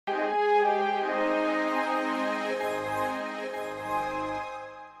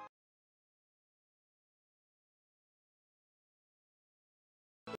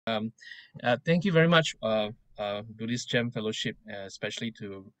Thank you very much, Buddhist Gem Fellowship, especially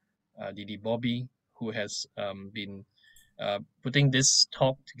to Didi Bobby, who has been putting this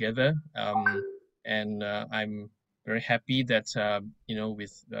talk together. And I'm very happy that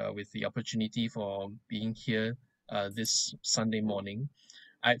with the opportunity for being here this Sunday morning.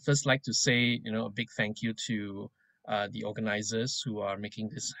 I'd first like to say, a big thank you to the organizers who are making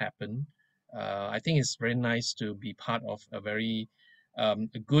this happen. I think it's very nice to be part of a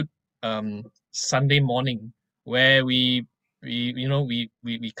good Sunday morning where we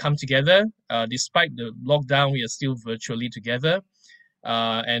come together. Despite the lockdown, we are still virtually together,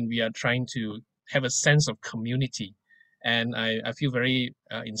 and we are trying to have a sense of community. And I feel very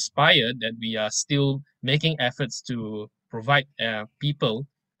inspired that we are still making efforts to provide people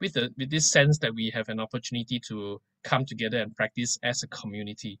with this sense that we have an opportunity to come together and practice as a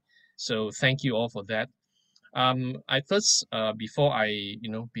community. So thank you all for that. I first, before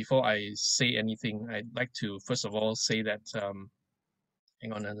I say anything, I'd like to first of all say that,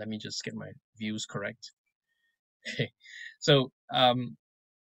 hang on, let me just get my views correct. Okay, so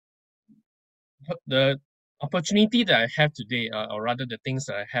the opportunity that I have today, or rather the things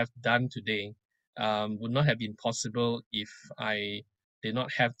that I have done today, would not have been possible if I did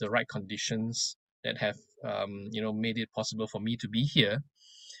not have the right conditions that have, made it possible for me to be here.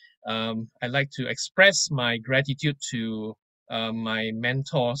 I'd like to express my gratitude to my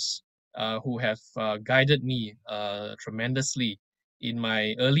mentors who have guided me tremendously in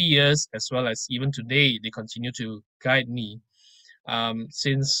my early years, as well as even today, they continue to guide me.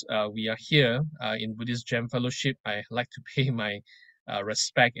 Since we are here in Buddhist Gem Fellowship, I like to pay my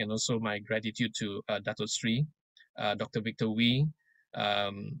respect and also my gratitude to Dato Sri, Dr. Victor Wee,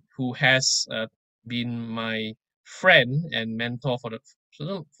 who has been my friend and mentor for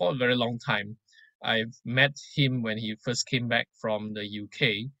a very long time. I've met him when he first came back from the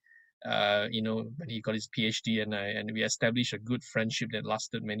UK. When he got his PhD, and we established a good friendship that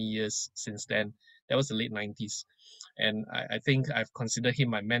lasted many years since then. That was the late 90s. And I think I've considered him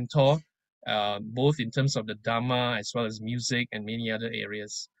my mentor, both in terms of the Dharma as well as music and many other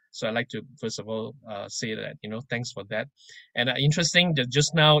areas. So I'd like to first of all say that, thanks for that. And interesting that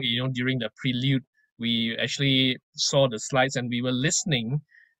just now, during the prelude, we actually saw the slides and we were listening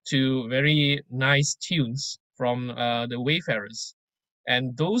to very nice tunes from the Wayfarers.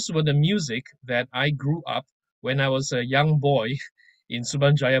 And those were the music that I grew up when I was a young boy in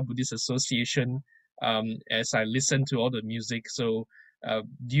Subanjaya Buddhist Association, as I listened to all the music. So,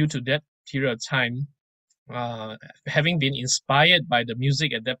 due to that period of time, having been inspired by the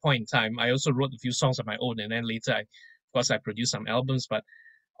music at that point in time, I also wrote a few songs of my own, and then later, of course, I produced some albums. But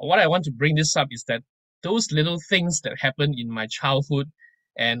what I want to bring this up is that those little things that happened in my childhood,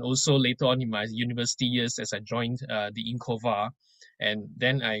 and also later on in my university years as I joined the Inkova, and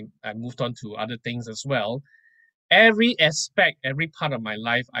then I moved on to other things as well. Every aspect, every part of my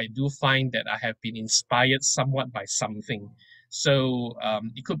life, I do find that I have been inspired somewhat by something. So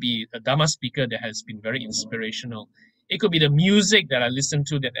it could be a Dharma speaker that has been very inspirational. It could be the music that I listened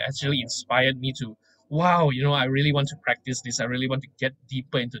to that actually inspired me to, wow, I really want to practice this. I really want to get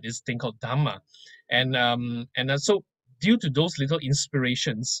deeper into this thing called Dharma. So due to those little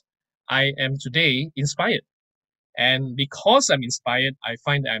inspirations, I am today inspired. And because I'm inspired, I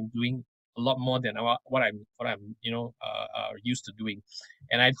find that I'm doing a lot more than what I'm used to doing.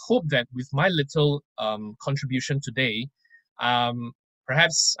 And I hope that with my little contribution today, um,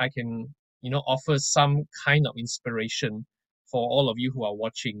 perhaps I can offer some kind of inspiration for all of you who are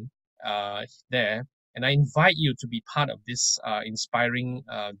watching there. And I invite you to be part of this inspiring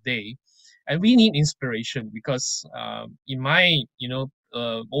day. And we need inspiration because in my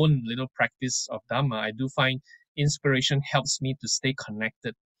own little practice of Dharma, I do find inspiration helps me to stay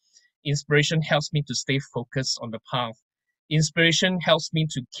connected. Inspiration helps me to stay focused on the path. Inspiration helps me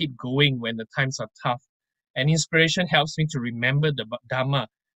to keep going when the times are tough. And inspiration helps me to remember the Dharma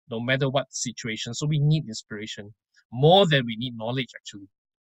no matter what situation. So we need inspiration more than we need knowledge, actually.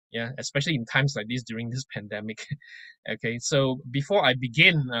 Yeah, especially in times like this during this pandemic. Okay, so before I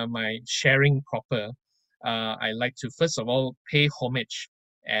begin my sharing proper, I like to first of all pay homage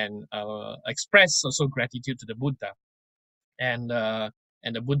and express also gratitude to the Buddha. And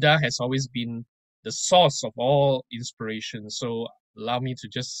and the Buddha has always been the source of all inspiration. So allow me to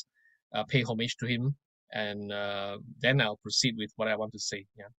just pay homage to him, and then I'll proceed with what I want to say.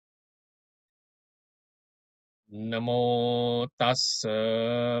 Yeah. Namo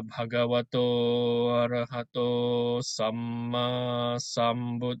tassa bhagavato arahato samma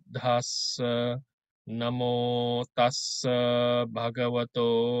sambuddhassa. Namo tassa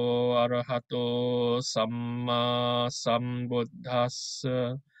bhagavato arahato samma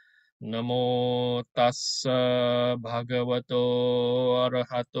sambuddhassa. Namo tassa bhagavato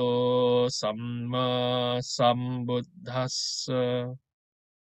arahato samma sambuddhassa.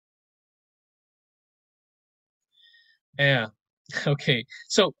 Yeah. Okay.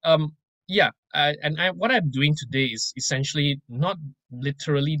 So yeah, what I'm doing today is essentially not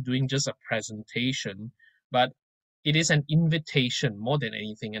literally doing just a presentation, but it is an invitation more than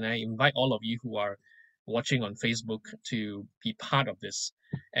anything. And I invite all of you who are watching on Facebook to be part of this.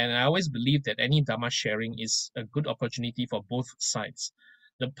 And I always believe that any Dhamma sharing is a good opportunity for both sides.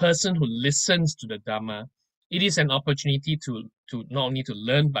 The person who listens to the Dhamma, it is an opportunity to not only to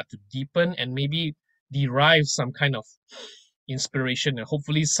learn but to deepen and maybe derive some kind of inspiration and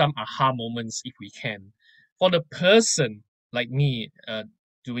hopefully some aha moments if we can. For the person like me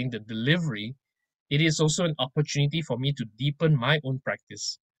doing the delivery, it is also an opportunity for me to deepen my own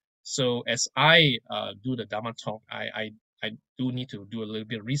practice. So as I do the Dharma talk, I do need to do a little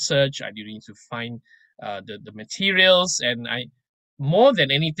bit of research. I do need to find the materials, and I more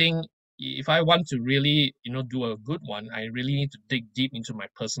than anything, if I want to really do a good one, I really need to dig deep into my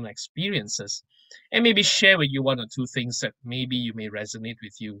personal experiences and maybe share with you one or two things that maybe you may resonate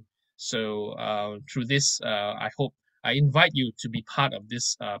with you. So through this, I hope I invite you to be part of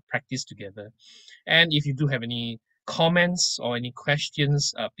this practice together. And if you do have any comments or any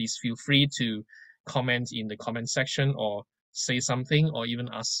questions, please feel free to comment in the comment section or say something or even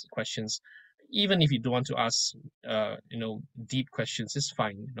ask questions. Even if you don't want to ask, deep questions, it's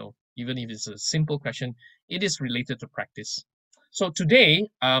fine. Even if it's a simple question, it is related to practice. So today,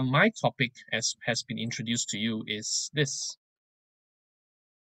 my topic, as has been introduced to you, is this.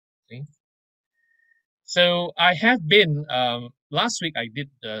 Okay? So I have been last week I did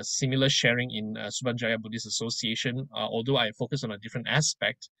a similar sharing in Subanjaya Buddhist Association, although I focused on a different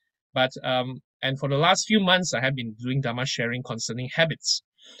aspect. But and for the last few months, I have been doing Dhamma sharing concerning habits.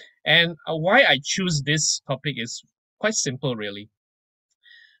 And why I choose this topic is quite simple, really.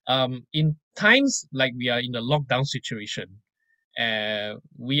 In times like we are in the lockdown situation,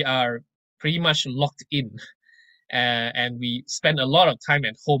 we are pretty much locked in and we spend a lot of time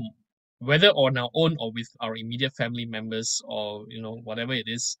at home, whether on our own or with our immediate family members or whatever it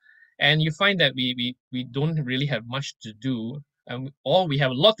is. And you find that we don't really have much to do, or we have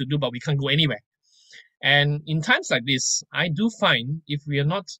a lot to do, but we can't go anywhere. And in times like this, I do find if we are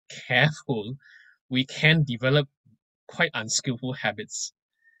not careful, we can develop quite unskillful habits,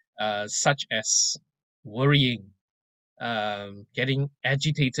 such as worrying, getting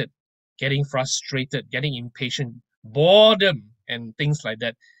agitated, getting frustrated, getting impatient, boredom, and things like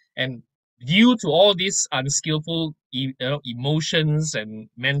that. And due to all these unskillful emotions and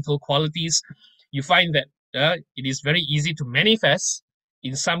mental qualities, you find that it is very easy to manifest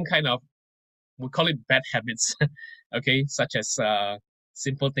in some kind of, we call it bad habits, okay, such as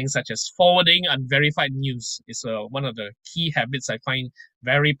simple things such as forwarding unverified news is one of the key habits I find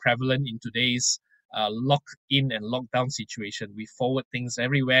very prevalent in today's lock in and lockdown situation. We forward things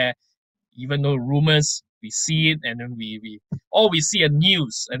everywhere, even though rumors, we see it and then we see a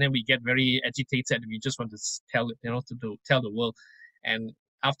news and then we get very agitated and we just want to tell it, to tell the world. And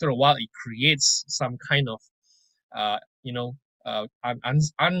after a while, it creates some kind of uh, you know,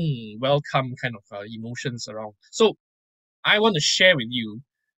 unwelcome kind of emotions around. So I want to share with you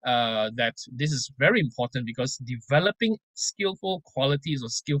that this is very important because developing skillful qualities or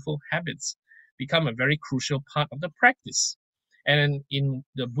skillful habits become a very crucial part of the practice. And in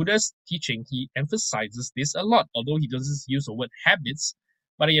the Buddha's teaching, he emphasizes this a lot, although he doesn't use the word habits,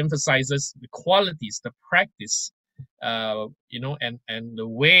 but he emphasizes the qualities, the practice, and the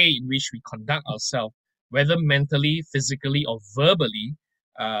way in which we conduct ourselves, whether mentally, physically, or verbally,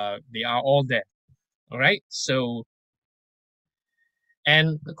 they are all there. All right. So,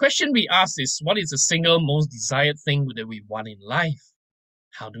 and the question we ask is, what is the single most desired thing that we want in life?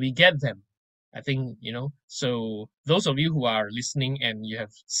 How do we get them? I think, so those of you who are listening and you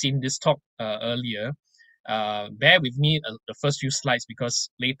have seen this talk earlier, bear with me the first few slides because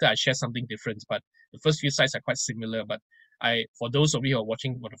later I share something different, but the first few slides are quite similar. But for those of you who are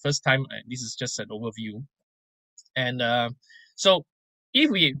watching for the first time, this is just an overview. And so if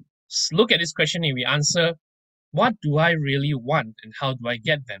we look at this question and we answer, what do I really want and how do I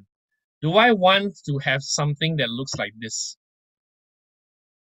get them? Do I want to have something that looks like this?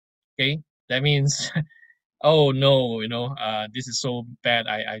 Okay, that means oh no, this is so bad.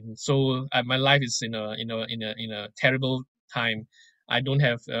 I'm so my life is in a terrible time. I don't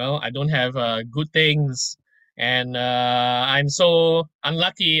have good things, and I'm so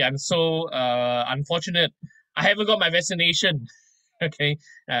unlucky. I'm so unfortunate. I haven't got my vaccination. Okay,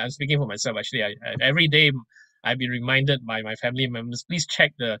 I'm speaking for myself actually. Every day I've been reminded by my family members, please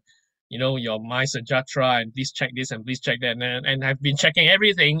check your my Sajatra, and please check this and please check that, and I've been checking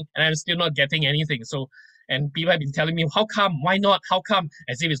everything and I'm still not getting anything. So, and people have been telling me, how come? Why not? How come?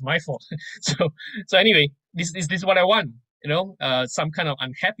 As if it's my fault. So, so anyway, this is what I want. Some kind of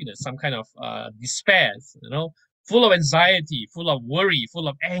unhappiness, some kind of despair. Full of anxiety, full of worry, full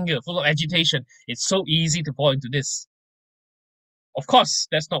of anger, full of agitation. It's so easy to fall into this. Of course,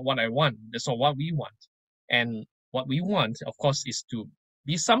 that's not what I want. That's not what we want. And what we want, of course, is to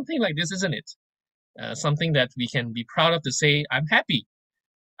be something like this, isn't it? Something that we can be proud of to say, I'm happy,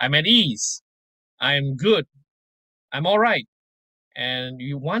 I'm at ease, I'm good, I'm all right. And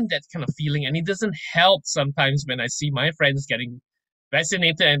you want that kind of feeling. And it doesn't help sometimes when I see my friends getting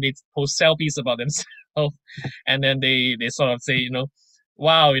vaccinated and they post selfies about themselves. And then they sort of say,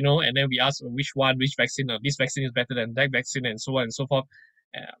 wow, and then we ask which vaccine, this vaccine is better than that vaccine, and so on and so forth.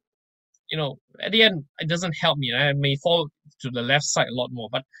 At the end, it doesn't help me. I may fall to the left side a lot more.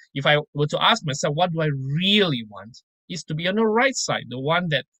 But if I were to ask myself, what do I really want? Is to be on the right side, the one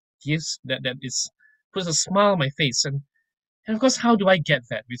that puts a smile on my face. And of course, how do I get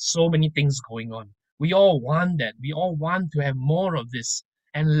that with so many things going on? We all want that. We all want to have more of this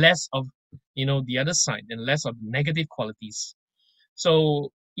and less of, the other side, and less of negative qualities.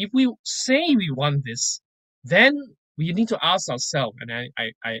 So if we say we want this, then we need to ask ourselves, and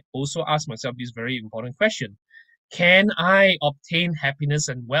I also ask myself this very important question: can I obtain happiness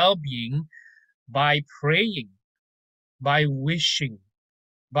and well-being by praying, by wishing,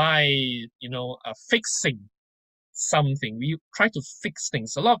 by fixing something? We try to fix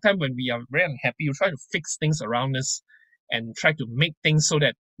things. A lot of time when we are very unhappy, we try to fix things around us and try to make things so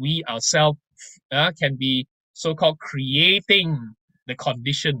that we ourselves can be so-called creating the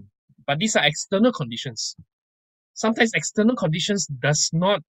condition. But these are external conditions. Sometimes external conditions does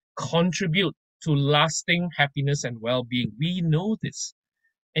not contribute to lasting happiness and well-being. We know this.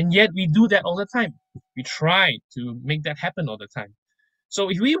 And yet we do that all the time. We try to make that happen all the time. So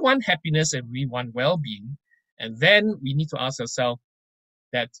if we want happiness and we want well-being, and then we need to ask ourselves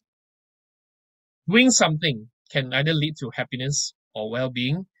that doing something can either lead to happiness or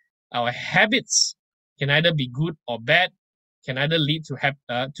well-being. Our habits can either be good or bad, can either lead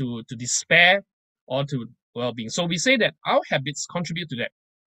to despair or to well-being. So we say that our habits contribute to that.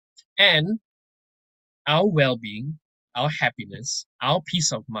 And our well-being, our happiness, our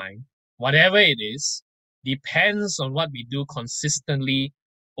peace of mind, whatever it is, depends on what we do consistently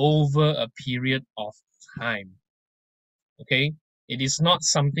over a period of time. Okay? It is not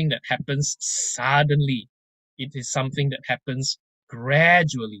something that happens suddenly. It is something that happens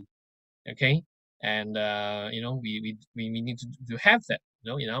gradually. Okay? And we need to have that,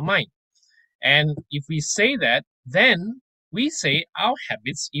 in our mind. And if we say that, then we say our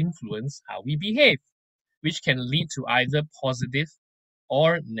habits influence how we behave, which can lead to either positive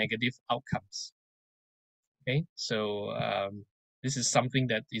or negative outcomes. Okay, so this is something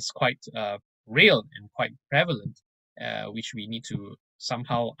that is quite real and quite prevalent, which we need to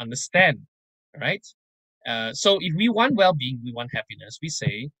somehow understand, right? So if we want well-being, we want happiness, we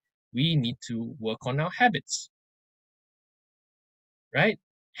say we need to work on our habits, right?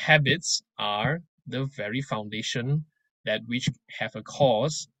 Habits are the very foundation that which have a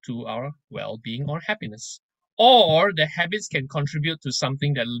cause to our well-being or happiness. Or the habits can contribute to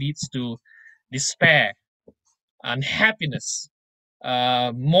something that leads to despair, unhappiness,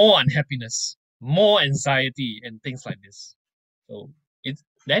 more unhappiness, more anxiety, and things like this. So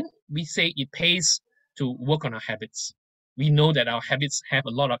then we say it pays to work on our habits. We know that our habits have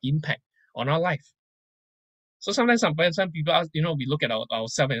a lot of impact on our life. So sometimes some people ask, we look at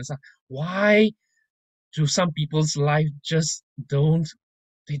ourselves and say, why do some people's life just don't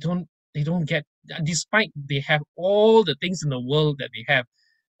get, despite they have all the things in the world that they have,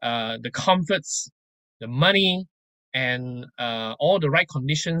 the comforts, the money, and all the right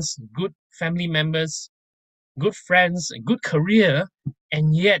conditions, good family members, good friends, and good career,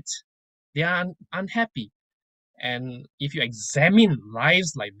 and yet they are unhappy. And if you examine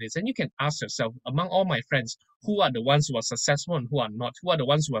lives like this, and you can ask yourself, among all my friends, who are the ones who are successful and who are not? Who are the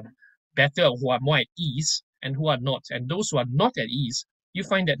ones who are better, who are more at ease, and who are not? And those who are not at ease, you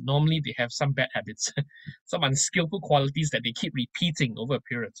find that normally they have some bad habits, some unskillful qualities that they keep repeating over a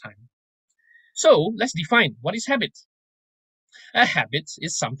period of time. So let's define what is habit. A habit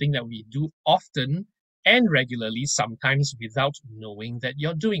is something that we do often and regularly, sometimes without knowing that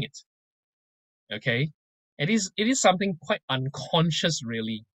you're doing it. Okay? It is something quite unconscious,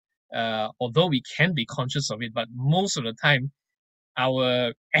 really. Although we can be conscious of it, but most of the time,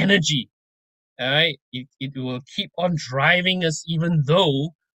 our energy, it will keep on driving us even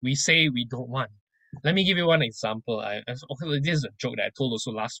though we say we don't want. Let me give you one example. Okay, this is a joke that I told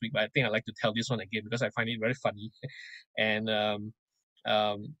also last week, but I think I'd like to tell this one again because I find it very funny. And um,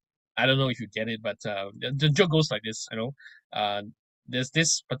 I don't know if you get it, but the joke goes like this. Uh, there's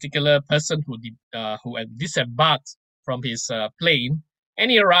this particular person who had disembarked from his plane,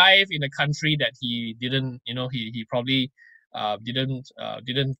 and he arrived in a country that he didn't, he probably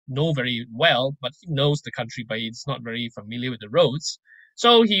didn't know very well, but he knows the country, but he's not very familiar with the roads.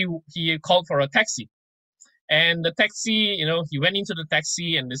 So he called for a taxi, and the taxi, he went into the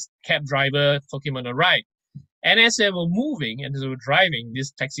taxi, and this cab driver took him on a ride. And as they were moving and they were driving,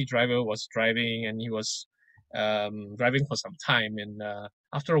 this taxi driver was driving, and he was driving for some time. And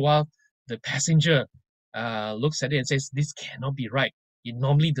after a while, the passenger looks at it and says, "This cannot be right. It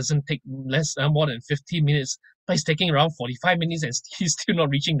normally doesn't take more than 15 minutes, but it's taking around 45 minutes and he's still not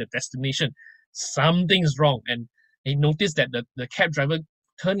reaching the destination. Something's wrong." And he noticed that the cab driver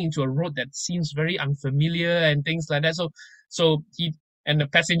turned into a road that seems very unfamiliar and things like that. So he and the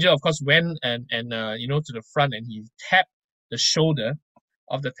passenger, of course, went and to the front, and he tapped the shoulder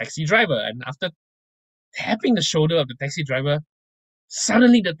of the taxi driver. And after tapping the shoulder of the taxi driver,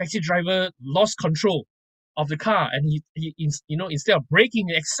 suddenly the taxi driver lost control of the car, and he instead of braking,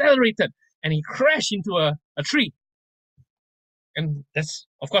 he accelerated and he crashed into a tree. And that's,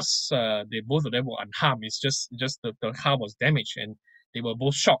 of course, they both of them were unharmed. It's just the car was damaged, and they were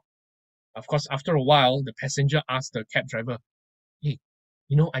both shocked. Of course, after a while, the passenger asked the cab driver, "Hey,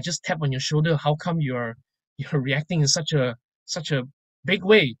 I just tapped on your shoulder. How come you're reacting in such a big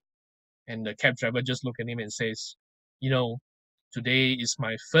way?" And the cab driver just looked at him and says, "Today is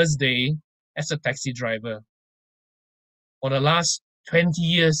my first day as a taxi driver. For the last 20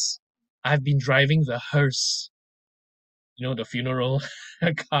 years, I've been driving the hearse, the funeral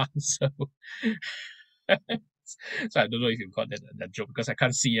car." So I don't know if you got that joke because I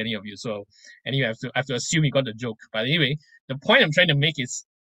can't see any of you. So anyway, I have to assume you got the joke. But anyway, the point I'm trying to make is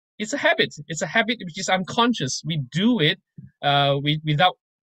it's a habit. It's a habit which is unconscious. We do it without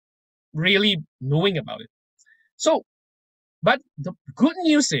really knowing about it. So, but the good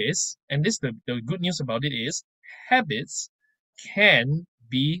news is, and the good news about it is, habits can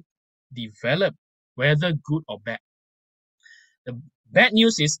be developed, whether good or bad. The bad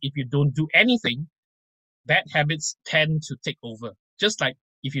news is if you don't do anything, bad habits tend to take over. Just like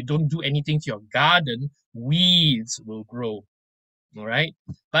if you don't do anything to your garden, weeds will grow. All right.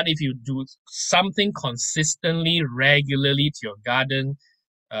 But if you do something consistently, regularly to your garden,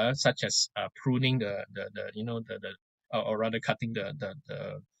 such as pruning or rather cutting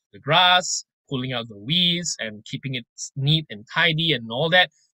the grass, pulling out the weeds, and keeping it neat and tidy and all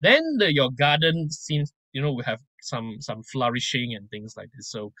that, then your garden seems will have some flourishing and things like this.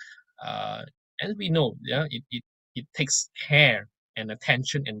 So, and we know, yeah, it takes care and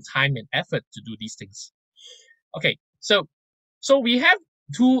attention and time and effort to do these things. Okay, so we have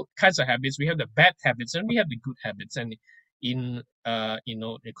two kinds of habits. We have the bad habits and we have the good habits. And in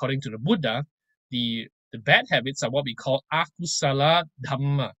according to the Buddha, the bad habits are what we call akusala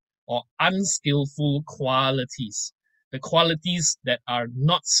dhamma, or unskillful qualities. The qualities that are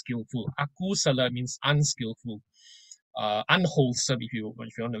not skillful. Akusala means unskillful, unwholesome, if you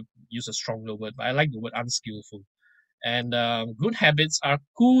want to use a stronger word, but I like the word unskillful. And good habits are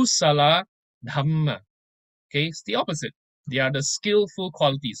kusala dhamma. Okay, it's the opposite. They are the skillful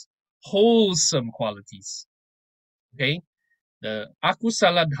qualities, wholesome qualities. Okay, the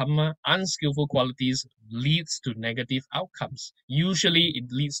akusala dhamma, unskillful qualities, leads to negative outcomes. Usually, it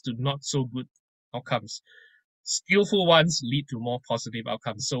leads to not so good outcomes. Skillful ones lead to more positive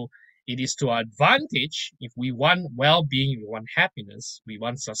outcomes. So it is to our advantage if we want well-being, we want happiness, we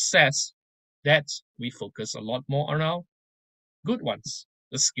want success, that we focus a lot more on our good ones,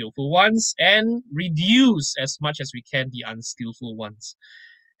 the skillful ones, and reduce as much as we can the unskillful ones.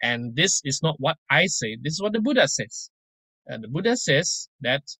 And this is not what I say. This is what the Buddha says. And the Buddha says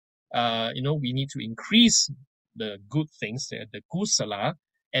that we need to increase the good things, the kusala,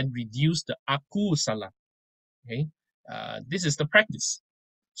 and reduce the akusala. Okay, this is the practice.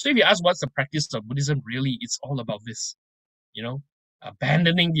 So if you ask what's the practice of Buddhism, really, it's all about this.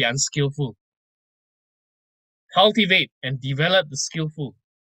 Abandoning the unskillful, cultivate and develop the skillful.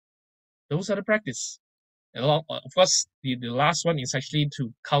 Those are the practice. And of course, the last one is actually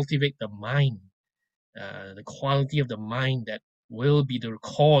to cultivate the mind, the quality of the mind that will be the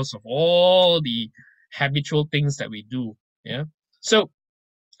cause of all the habitual things that we do. Yeah. So,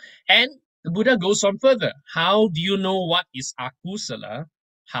 and the Buddha goes on further. How do you know what is akusala?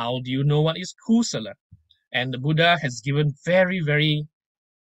 How do you know what is kusala? And the Buddha has given very, very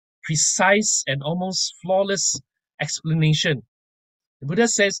precise and almost flawless explanation. The Buddha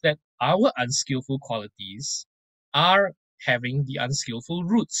says that our unskillful qualities are having the unskillful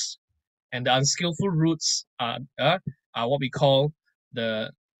roots. And the unskillful roots are what we call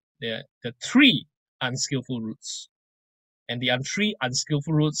the, the three unskillful roots. And the three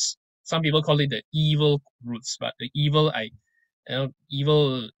unskillful roots, some people call it the evil roots, but the evil,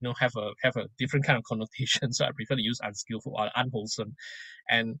 evil, have a different kind of connotation. So I prefer to use unskillful or unwholesome.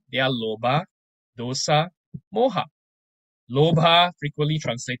 And they are lobha, dosa, moha. Lobha, frequently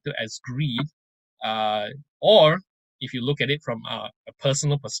translated as greed, or if you look at it from a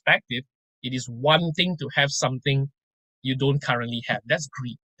personal perspective, it is wanting to have something you don't currently have. That's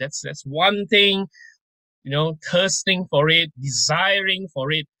greed. That's one thing, thirsting for it, desiring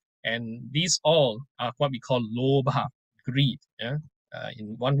for it, and these all are what we call lobha, greed. Yeah,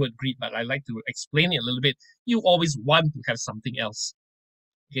 in one word, greed. But I like to explain it a little bit. You always want to have something else.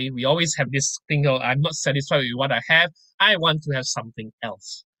 Okay, we always have this thing of I'm not satisfied with what I have. I want to have something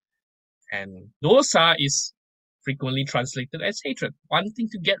else. And dosa is frequently translated as hatred, wanting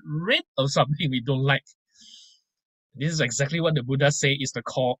to get rid of something we don't like. This is exactly what the Buddha say is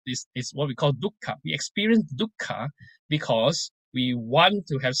is what we call dukkha. We experience dukkha because we want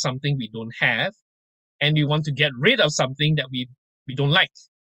to have something we don't have, and we want to get rid of something that we don't like.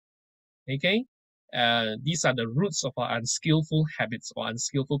 Okay, these are the roots of our unskillful habits or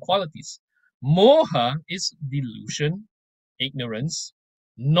unskillful qualities. Moha is delusion, ignorance,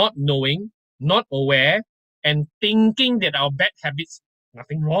 not knowing, not aware, and thinking that our bad habits,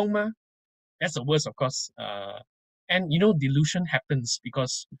 nothing wrong, ma. That's the worst, of course. And delusion happens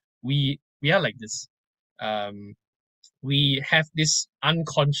because we are like this. We have this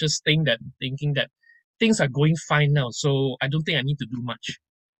unconscious thing that thinking that things are going fine now, so I don't think I need to do much.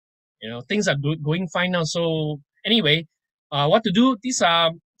 Things are going fine now. So anyway, what to do? This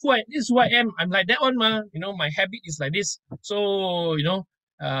is who I am. I'm like that one, ma. My habit is like this. So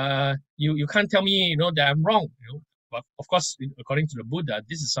you can't tell me that I'm wrong. But of course, according to the Buddha,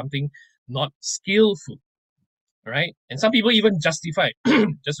 this is something not skillful. Right? And some people even justify,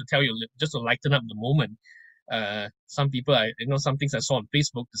 just to tell you, just to lighten up the moment. Some people, some things I saw on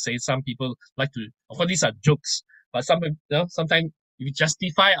Facebook to say some people like to, of course, these are jokes, but sometimes we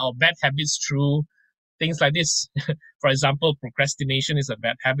justify our bad habits through things like this. For example, procrastination is a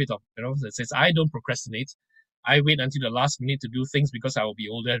bad habit of, that says, I don't procrastinate. I wait until the last minute to do things because I will be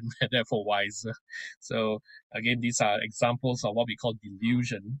older and therefore wiser. So again, these are examples of what we call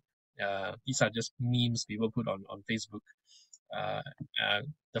delusion. These are just memes people put on Facebook.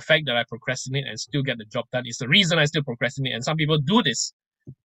 The fact that I procrastinate and still get the job done is the reason I still procrastinate. And some people do this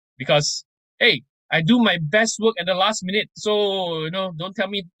because, hey, I do my best work at the last minute. So, don't tell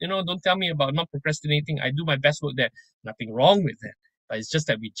me about not procrastinating. I do my best work there. Nothing wrong with that. But it's just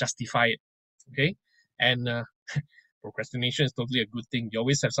that we justify it. Okay? And procrastination is totally a good thing. You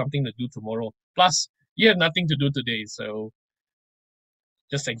always have something to do tomorrow. Plus, you have nothing to do today. So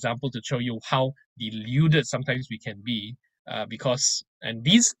just an example to show you how deluded sometimes we can be, and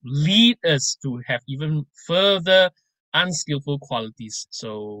these lead us to have even further unskillful qualities.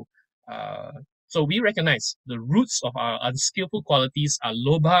 So we recognize the roots of our unskillful qualities are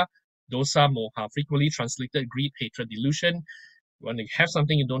lobha, dosa, moha, frequently translated greed, hatred, delusion. You want to have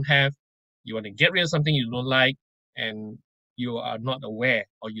something you don't have, you want to get rid of something you don't like, and you are not aware,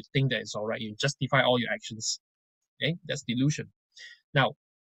 or you think that it's all right. You justify all your actions. Okay, that's delusion. Now,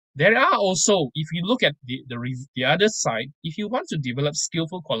 there are also, if you look at the other side, if you want to develop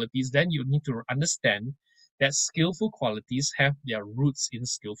skillful qualities, then you need to understand that skillful qualities have their roots in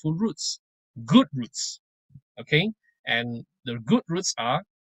skillful roots, good roots. Okay, and the good roots are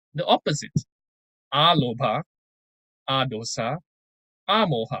the opposite: alobha, adosa,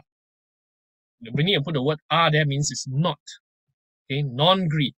 amoha. When you put the word there, means it's not. Okay,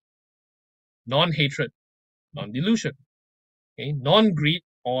 non-greed, non-hatred, non-delusion. Okay, non-greed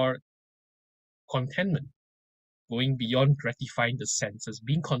or contentment, going beyond gratifying the senses,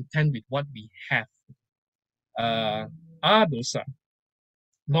 being content with what we have. Dosa,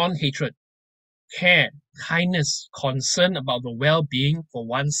 non-hatred, care, kindness, concern about the well-being for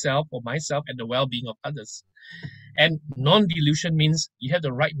oneself or myself and the well-being of others. And non-delusion means you have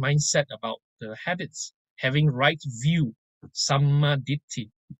the right mindset about the habits, having right view, samma ditthi,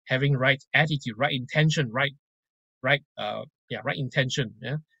 having right attitude, right intention, right intention,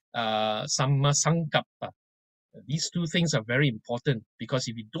 samma sankappa. These two things are very important, because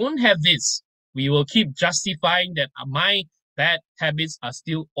if we don't have this, we will keep justifying that my bad habits are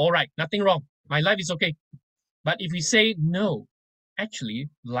still all right, nothing wrong, my life is okay. But if we say no, actually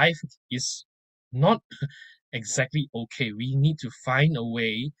life is not exactly okay. We need to find a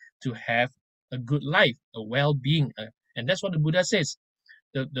way to have a good life, a well-being, and that's what the Buddha says.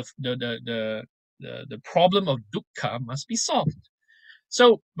 the problem of dukkha must be solved.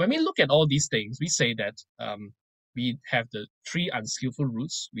 So when we look at all these things, we say that we have the three unskillful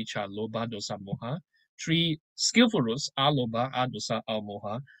roots, which are lobha, dosa, moha. Three skillful roots, alobha, adosa,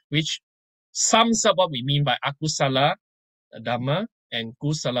 moha, which sums up what we mean by akusala dhamma and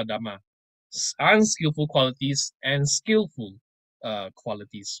kusala dhamma, unskillful qualities and skillful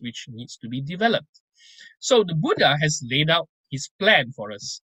qualities, which needs to be developed. So the Buddha has laid out his plan for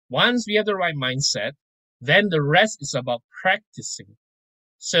us. Once we have the right mindset, then the rest is about practicing.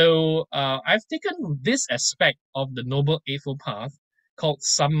 So I've taken this aspect of the Noble Eightfold Path called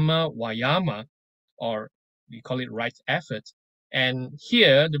Samma Vayama, or we call it right effort. And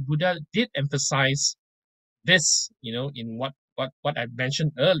here the Buddha did emphasize this, in what I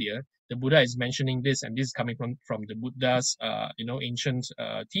mentioned earlier. The Buddha is mentioning this, and this is coming from the Buddha's, ancient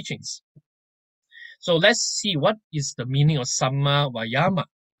teachings. So let's see what is the meaning of Samma Vayama.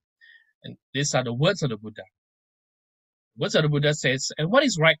 And these are the words of the Buddha. Words of the Buddha says, and what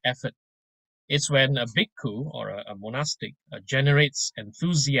is right effort? It's when a bhikkhu or a monastic generates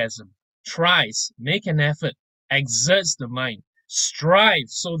enthusiasm, tries, make an effort, exerts the mind,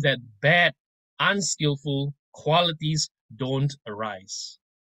 strives so that bad, unskillful qualities don't arise.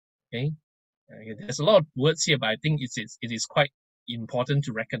 Okay? There's a lot of words here, but I think it is quite important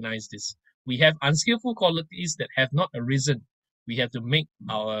to recognize this. We have unskillful qualities that have not arisen. We have to make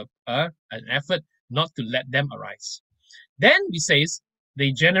an effort not to let them arise. Then we say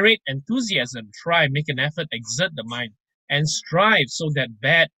they generate enthusiasm, try, make an effort, exert the mind, and strive so that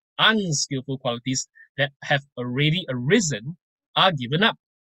bad, unskillful qualities that have already arisen are given up.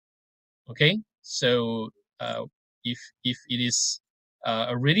 Okay, so if it is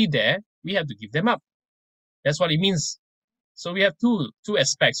already there, we have to give them up. That's what it means. So we have two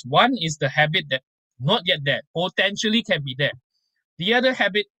aspects. One is the habit that not yet there, potentially can be there. The other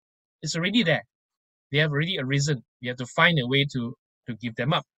habit is already there. They have already arisen. We have to find a way to give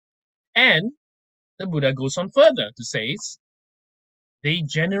them up. And the Buddha goes on further to say, they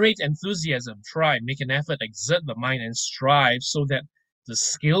generate enthusiasm, try, make an effort, exert the mind, and strive so that the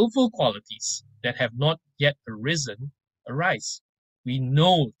skillful qualities that have not yet arisen arise. We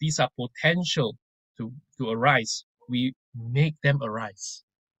know these are potential to arise. We make them arise.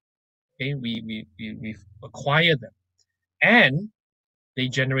 Okay, we acquire them. And they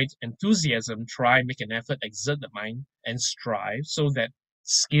generate enthusiasm, try, make an effort, exert the mind, and strive so that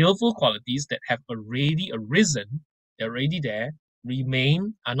skillful qualities that have already arisen, they're already there,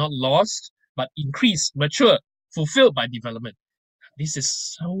 remain, are not lost, but increase, mature, fulfilled by development. This is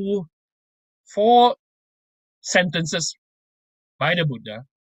so 4 sentences by the Buddha,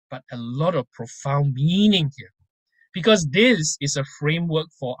 but a lot of profound meaning here. Because this is a framework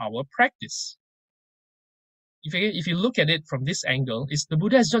for our practice. If you look at it from this angle, the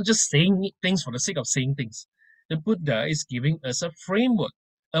Buddha is not just saying things for the sake of saying things. The Buddha is giving us a framework,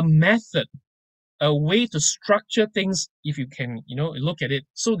 a method, a way to structure things, if you can, look at it,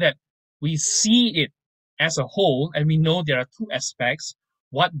 so that we see it as a whole and we know there are 2 aspects.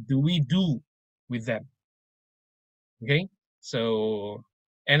 What do we do with them? Okay, so,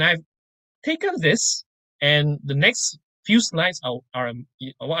 and I've taken this, and the next few slides are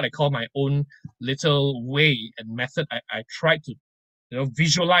what I call my own little way and method. I try to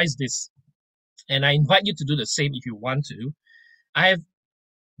visualize this, and I invite you to do the same if you want to. I have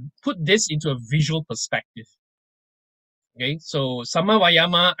put this into a visual perspective. Okay, so Samma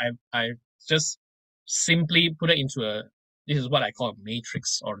Vayama, I just simply put it into this is what I call a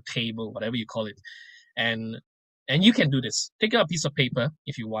matrix or a table, whatever you call it. And you can do this. Take out a piece of paper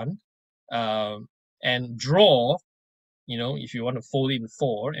if you want, and draw, if you want to fold it in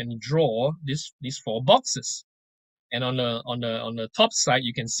 4, and draw these 4 boxes. And on the top side,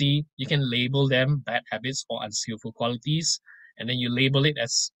 you can label them bad habits or unskillful qualities, and then you label it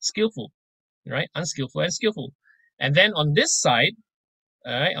as skillful, right? Unskillful and skillful. And then on this side,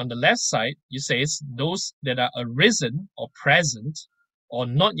 on the left side, you say it's those that are arisen or present or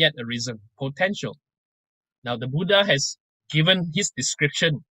not yet arisen, potential. Now the Buddha has given his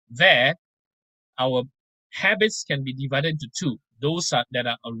description there. Our habits can be divided into 2. Those that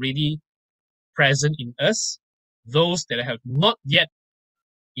are already present in us, those that have not yet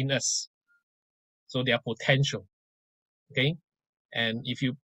in us. So they are potential. Okay? And if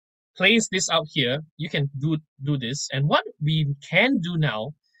you place this out here, you can do this. And what we can do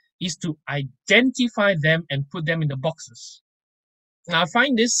now is to identify them and put them in the boxes. Now, I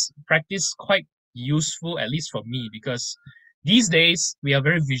find this practice quite useful, at least for me, because these days we are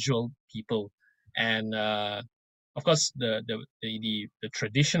very visual people. And of course, the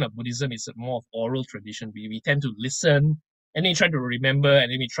tradition of Buddhism is more of oral tradition. We tend to listen, And then you try to remember,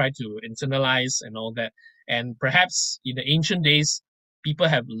 and then we try to internalize and all that. And perhaps in the ancient days, people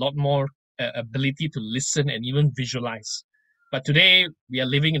have a lot more ability to listen and even visualize. But today, we are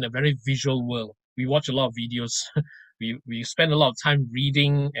living in a very visual world. We watch a lot of videos. We spend a lot of time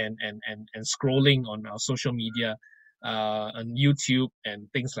reading and scrolling on our social media, on YouTube and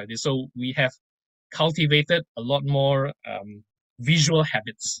things like this. So we have cultivated a lot more visual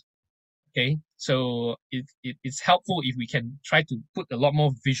habits. Okay, so it's helpful if we can try to put a lot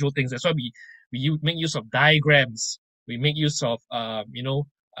more visual things. That's why we make use of diagrams. We make use of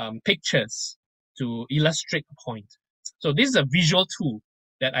pictures to illustrate a point. So this is a visual tool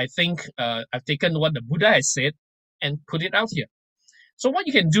that I think I've taken what the Buddha has said and put it out here. So what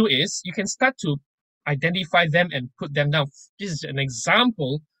you can do is you can start to identify them and put them down. This is an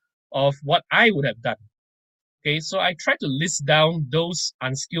example of what I would have done. Okay, so I try to list down those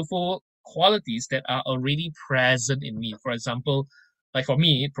unskillful qualities that are already present in me. For example, like for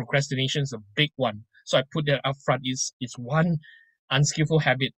me, procrastination is a big one. So I put that up front. It's one unskillful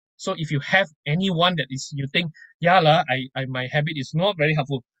habit. So if you have anyone that is you think, yeah lah, my habit is not very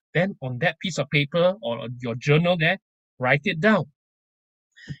helpful, then on that piece of paper or on your journal there, write it down.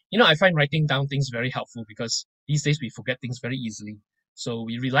 I find writing down things very helpful because these days we forget things very easily. So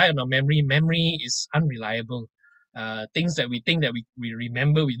we rely on our memory. Memory is unreliable. Things that we think that we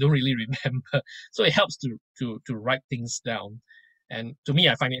remember, we don't really remember. So it helps to write things down. And to me,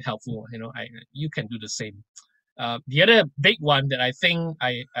 I find it helpful. You can do the same. The other big one that I think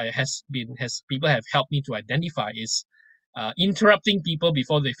has people have helped me to identify is interrupting people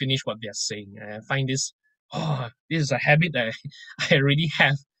before they finish what they're saying. I find this is a habit that I already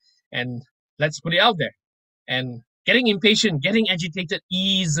have, and let's put it out there. And getting impatient, getting agitated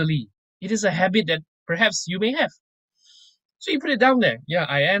easily, it is a habit that perhaps you may have. So you put it down there. Yeah,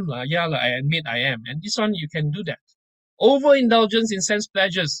 I am. Yeah, I admit I am. And this one, you can do that. Overindulgence in sense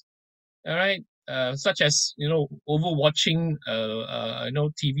pleasures, all right? Such as, overwatching,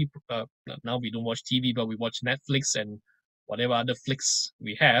 TV. Now we don't watch TV, but we watch Netflix and whatever other flicks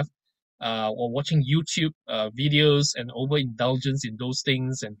we have. Or watching YouTube videos and overindulgence in those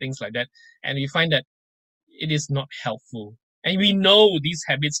things and things like that. And we find that it is not helpful. And we know these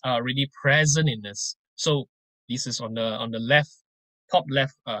habits are already present in us. So this is on the left, top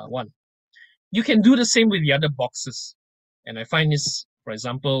left one. You can do the same with the other boxes. And I find this, for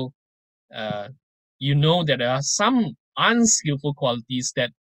example, that there are some unskillful qualities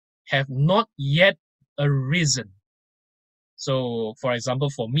that have not yet arisen. So, for example,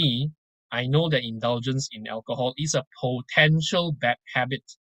 for me, I know that indulgence in alcohol is a potential bad habit,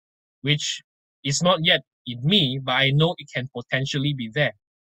 which is not yet in me, but I know it can potentially be there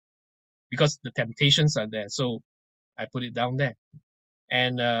because the temptations are there. So I put it down there.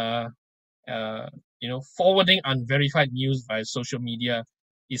 And, forwarding unverified news via social media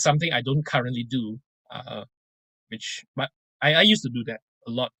is something I don't currently do, but I used to do that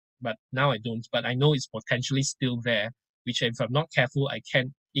a lot, but now I don't. But I know it's potentially still there, which if I'm not careful, it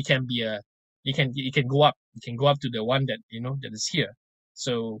can go up. It can go up to the one that that is here.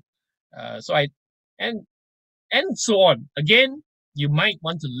 So and so on. Again, you might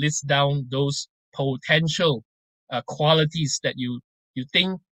want to list down those potential qualities that you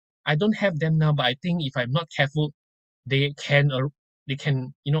think I don't have them now, but I think if I'm not careful, I can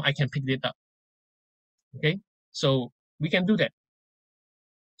pick it up. Okay, so we can do that.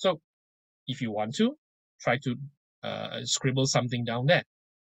 So if you want to, try to scribble something down there.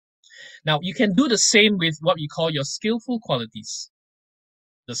 Now, you can do the same with what we call your skillful qualities.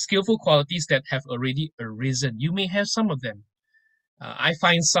 The skillful qualities that have already arisen. You may have some of them. I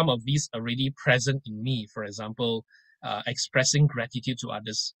find some of these already present in me. For example, expressing gratitude to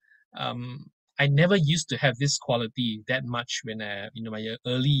others. I never used to have this quality that much when my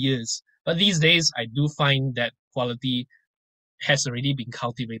early years. But these days, I do find that quality has already been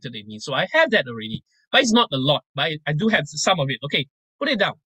cultivated in me. So I have that already, but it's not a lot. But I do have some of it. Okay, put it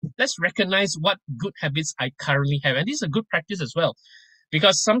down. Let's recognize what good habits I currently have. And this is a good practice as well,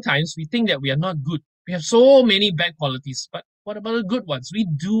 because sometimes we think that we are not good. We have so many bad qualities, but what about the good ones? We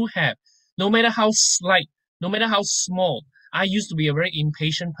do have, no matter how slight, no matter how small. I used to be a very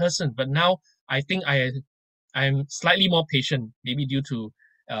impatient person, but now I think I'm slightly more patient, maybe due to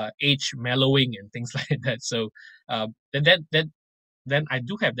age mellowing and things like that. So then I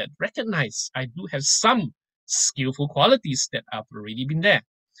do have that. Recognize I do have some skillful qualities that have already been there.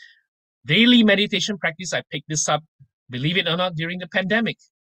 Daily meditation practice, I picked this up, believe it or not, during the pandemic.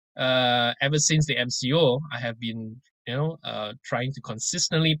 Ever since the MCO, I have been trying to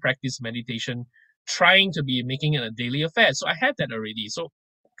consistently practice meditation, trying to be making it a daily affair. So I had that already. So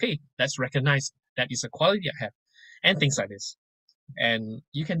okay, let's recognize that is a quality I have. and things like this. And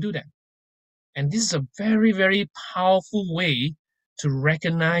you can do that. And this is a very, very powerful way to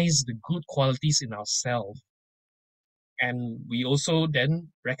recognize the good qualities in ourselves. And we also then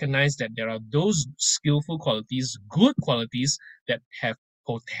recognize that there are those skillful qualities, good qualities that have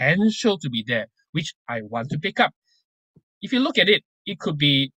potential to be there, which I want to pick up. If you look at it, it could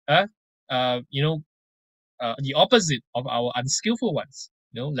be the opposite of our unskillful ones.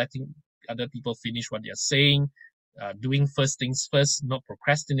 Letting other people finish what they're saying, doing first things first, not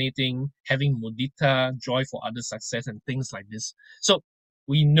procrastinating, having mudita, joy for other success, and things like this. So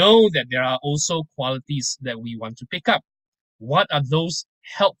we know that there are also qualities that we want to pick up. What are those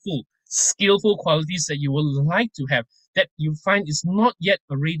helpful, skillful qualities that you would like to have that you find is not yet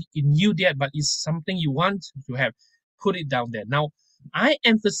already in you yet, but is something you want to have? Put it down there. Now, I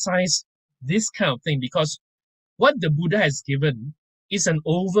emphasize this kind of thing because what the Buddha has given is an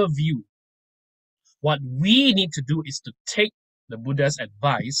overview. What we need to do is to take the Buddha's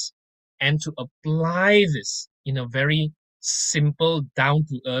advice and to apply this in a very simple,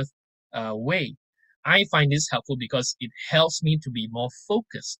 down-to-earth way. I find this helpful because it helps me to be more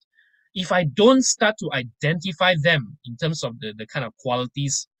focused. If I don't start to identify them in terms of the kind of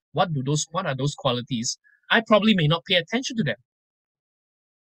qualities, what are those qualities, I probably may not pay attention to them.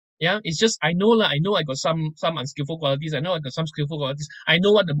 Yeah, it's just I know I got some unskillful qualities. I know I got some skillful qualities. I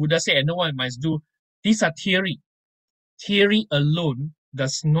know what the Buddha said. I know what I must do. These are theory. Theory alone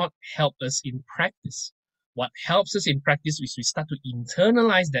does not help us in practice. What helps us in practice is we start to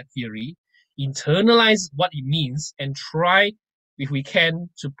internalize that theory, internalize what it means, and try, if we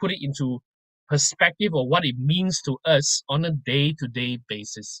can, to put it into perspective of what it means to us on a day-to-day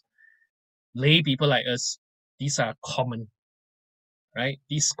basis. Lay people like us, these are common. Right?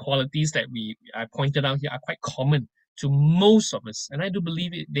 These qualities that I pointed out here are quite common to most of us, and I do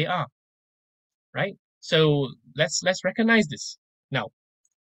believe they are. Right? So let's recognize this. Now,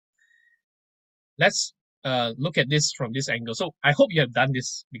 let's look at this from this angle. So I hope you have done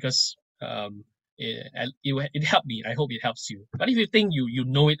this because it helped me. I hope it helps you. But if you think you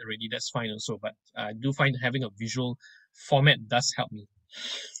know it already, that's fine also. But I do find having a visual format does help me.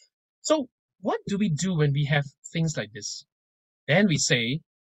 So what do we do when we have things like this? Then we say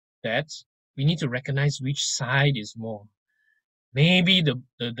that we need to recognize which side is more. Maybe the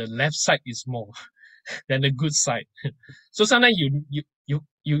left side is more than the good side. So sometimes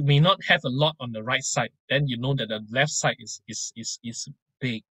you may not have a lot on the right side. Then you know that the left side is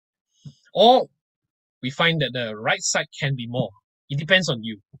big. Or we find that the right side can be more. It depends on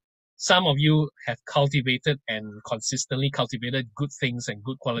you. Some of you have cultivated and consistently cultivated good things and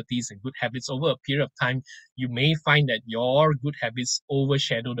good qualities and good habits over a period of time. You may find that your good habits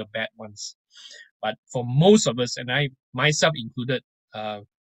overshadow the bad ones. But for most of us, and I myself included,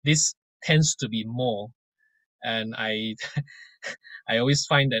 this tends to be more. And I always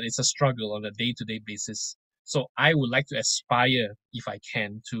find that it's a struggle on a day-to-day basis. So I would like to aspire, if I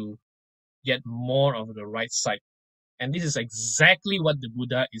can, to get more of the right side. And this is exactly what the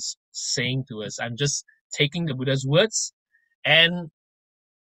Buddha is saying to us. I'm just taking the Buddha's words and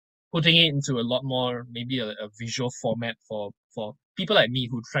putting it into a lot more, maybe a visual format for people like me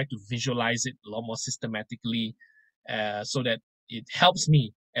who try to visualize it a lot more systematically, so that it helps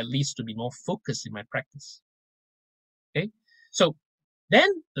me at least to be more focused in my practice. Okay, so then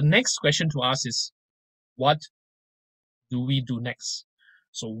the next question to ask is, what do we do next?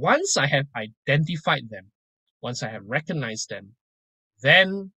 So once I have identified them, once I have recognized them,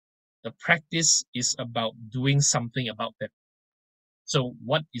 then the practice is about doing something about them. So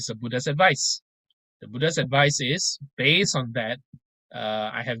what is the Buddha's advice? The Buddha's advice is, based on that,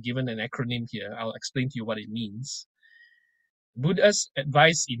 I have given an acronym here. I'll explain to you what it means. Buddha's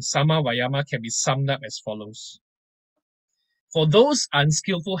advice in Samma Vayama can be summed up as follows. For those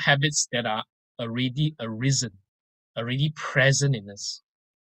unskillful habits that are already arisen, already present in us,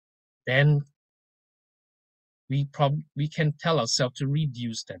 then we can tell ourselves to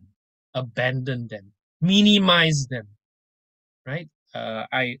reduce them, abandon them, minimize them, right?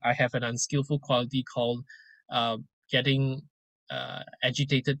 I have an unskillful quality called getting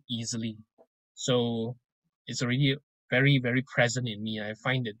agitated easily. So it's already very, very present in me. I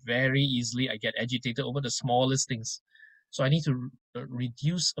find it very easily I get agitated over the smallest things. So I need to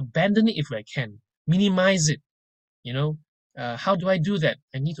reduce, abandon it if I can, minimize it. How do I do that?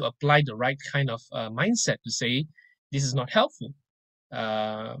 I need to apply the right kind of mindset to say, this is not helpful.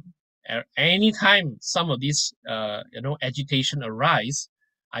 Anytime some of these, agitation arise,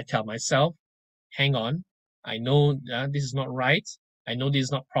 I tell myself, hang on, I know this is not right. I know this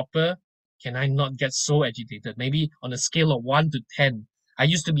is not proper. Can I not get so agitated? Maybe on a scale of 1 to 10. I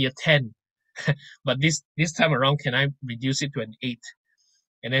used to be a 10. But this time around, can I reduce it to an 8?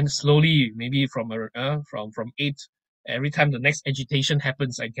 And then slowly, maybe from 8, every time the next agitation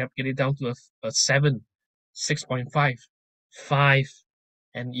happens, I get it down to a 7, 6.5, 5.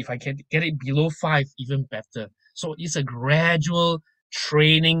 And if I can get it below 5, even better. So it's a gradual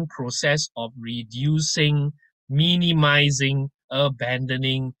training process of reducing, minimizing,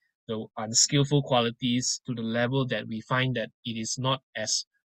 abandoning the unskillful qualities to the level that we find that it is not as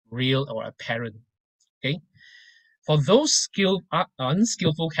real or apparent. Okay. For those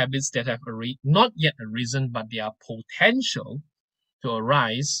unskillful habits that have not yet arisen, but they are potential to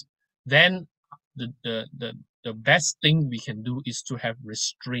arise, then the best thing we can do is to have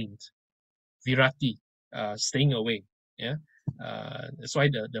restraint, virati, staying away. Yeah, that's why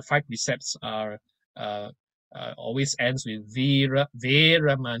the 5 precepts are uh, always ends with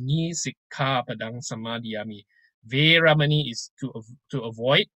veramani sikha padang samadhiyami. Veramani is to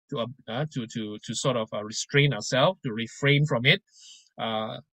avoid, to sort of restrain ourselves, to refrain from it.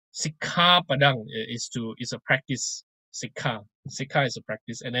 Sikha padang is a practice. Sikha is a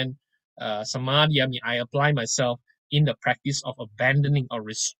practice, and then samadhiyami, I apply myself in the practice of abandoning or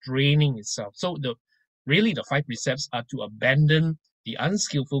restraining itself. So really the 5 precepts are to abandon the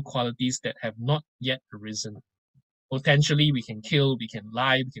unskillful qualities that have not yet arisen. Potentially, we can kill, we can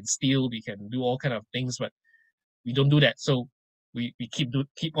lie, we can steal, we can do all kind of things, but we don't do that. So we keep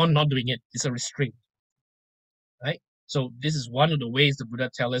on not doing it. It's a restraint, right? So this is one of the ways the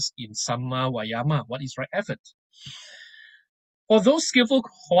Buddha tells us in Samma Vayama, what is right effort. For those skillful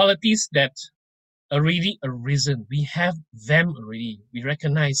qualities that already arisen, we have them already. We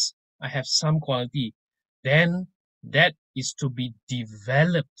recognize I have some quality. Then that is to be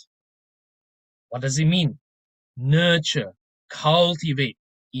developed. What does it mean? Nurture, cultivate,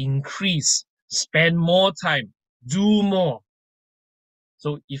 increase, spend more time, do more.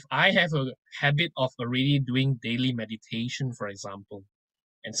 So if I have a habit of already doing daily meditation, for example,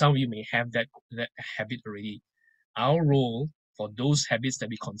 and some of you may have that habit already, our role for those habits that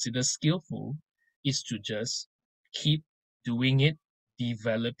we consider skillful is to just keep doing it,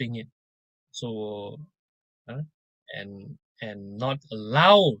 developing it. So and not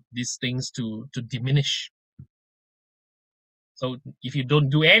allow these things to diminish. So if you don't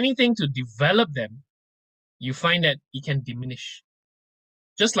do anything to develop them, you find that it can diminish.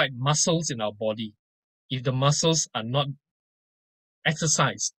 Just like muscles in our body, if the muscles are not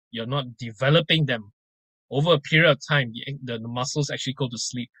exercised, you're not developing them, over a period of time, the muscles actually go to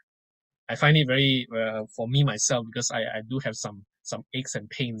sleep. I find it very, for me myself, because I do have some aches and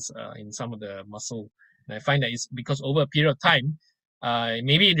pains in some of the muscle. And I find that it's because over a period of time,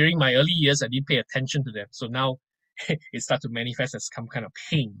 maybe during my early years, I didn't pay attention to them. So now it starts to manifest as some kind of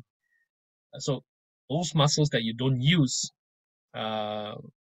pain. So those muscles that you don't use,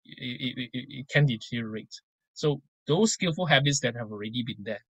 it can deteriorate. So those skillful habits that have already been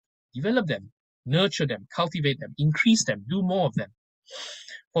there, develop them, nurture them, cultivate them, increase them, do more of them.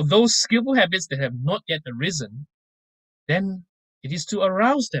 For those skillful habits that have not yet arisen, then it is to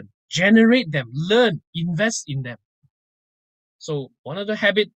arouse them, generate them, learn, invest in them. So one other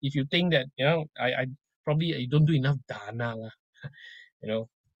habit, if you think that, I probably don't do enough dana,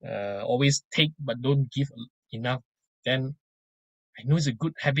 always take but don't give enough, then I know it's a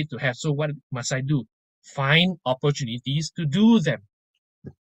good habit to have. So what must I do? Find opportunities to do them.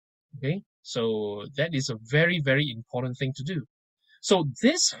 Okay, so that is a very, very important thing to do. So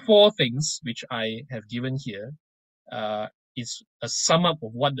these 4 things which I have given here is a sum up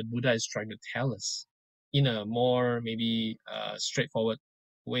of what the Buddha is trying to tell us in a more maybe straightforward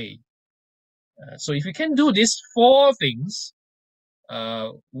way. So if you can do these 4 things,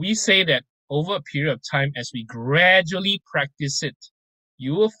 we say that over a period of time, as we gradually practice it,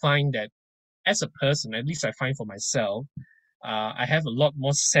 you will find that as a person, at least I find for myself, I have a lot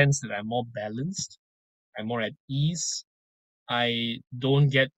more sense that I'm more balanced, I'm more at ease, I don't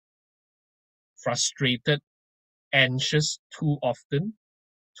get frustrated, anxious too often,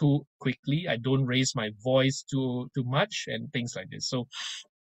 too quickly. I don't raise my voice too much and things like this. So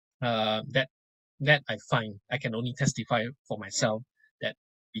that I find, I can only testify for myself that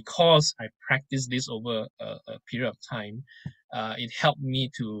because I practice this over a period of time, it helped me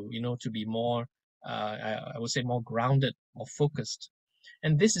to to be more I would say more grounded or focused.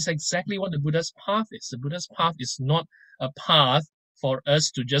 And this is exactly what the Buddha's path is. The Buddha's path is not a path for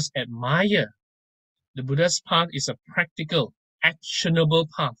us to just admire. The Buddha's path is a practical, actionable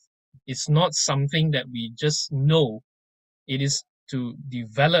path. It's not something that we just know. It is to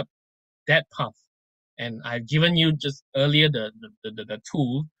develop that path. And I've given you just earlier the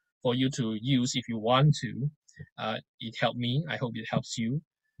tool for you to use if you want to. It helped me. I hope it helps you.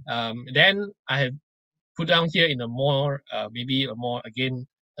 Then I have put down here in a more, maybe a more, again,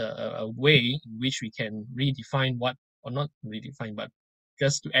 a way in which we can redefine what, or not redefine, but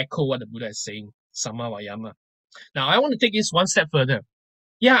just to echo what the Buddha is saying, Sama Vayama. Now, I want to take this one step further.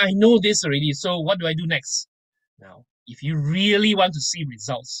 Yeah, I know this already, so what do I do next? Now, if you really want to see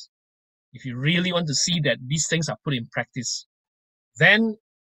results, if you really want to see that these things are put in practice, then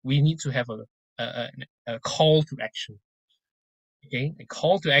we need to have a call to action. Okay, a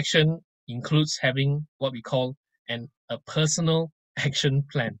call to action includes having what we call a personal action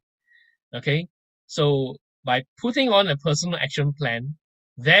plan. Okay, so by putting on a personal action plan,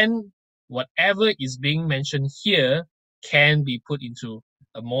 then whatever is being mentioned here can be put into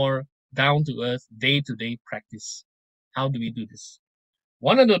a more down to earth, day to day practice. How do we do this?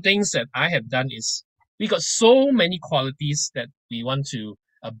 One of the things that I have done is we got so many qualities that we want to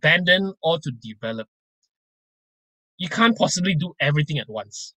abandon or to develop. You can't possibly do everything at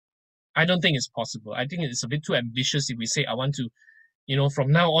once. I don't think it's possible. I think it's a bit too ambitious if we say, I want to,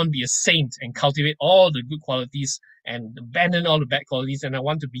 from now on be a saint and cultivate all the good qualities and abandon all the bad qualities, and I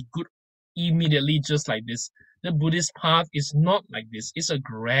want to be good immediately just like this. The Buddhist path is not like this. It's a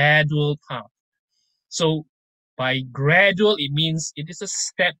gradual path. So by gradual, it means it is a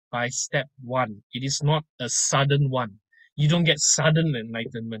step by step one. It is not a sudden one. You don't get sudden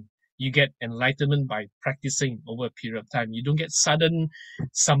enlightenment. You get enlightenment by practicing over a period of time. You don't get sudden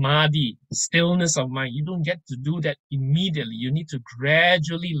samadhi, stillness of mind. You don't get to do that immediately. You need to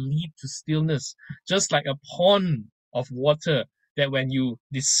gradually lead to stillness, just like a pond of water that when you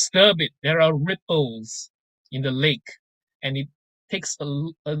disturb it, there are ripples in the lake, and it takes a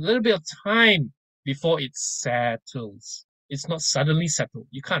little bit of time before it settles. It's not suddenly settled.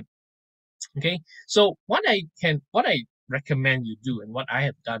 You can't. Okay. So what I recommend you do, and what I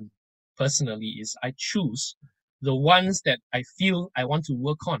have done personally, is I choose the ones that I feel I want to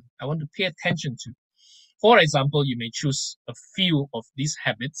work on, I want to pay attention to. For example, you may choose a few of these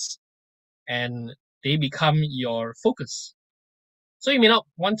habits and they become your focus. So you may not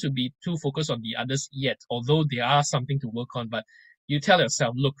want to be too focused on the others yet, although they are something to work on, but you tell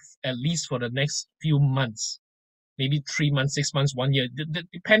yourself, look, at least for the next few months, maybe 3 months, 6 months, 1 year,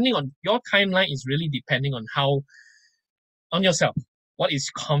 depending on your timeline, is really depending on on yourself, what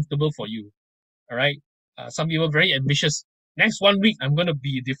is comfortable for you. All right. Some people are very ambitious. Next 1 week, I'm going to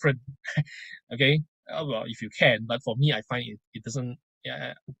be different. Okay. Well, if you can, but for me, I find it doesn't.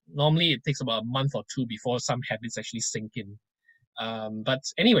 Normally, it takes about a month or two before some habits actually sink in. But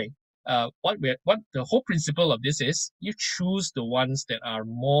anyway, what the whole principle of this is, you choose the ones that are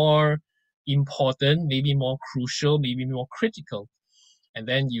more important, maybe more crucial, maybe more critical, and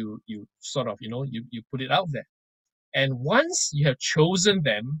then you sort of you put it out there. And once you have chosen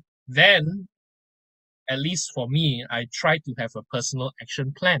them, then at least for me, I try to have a personal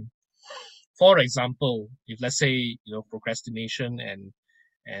action plan. For example, if let's say procrastination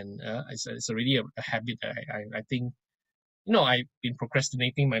and it's already a habit. I think I've been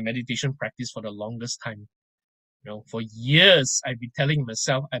procrastinating my meditation practice for the longest time. For years, I've been telling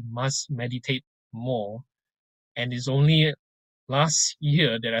myself I must meditate more. And it's only last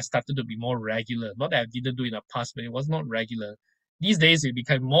year that I started to be more regular. Not that I didn't do it in the past, but it was not regular. These days, it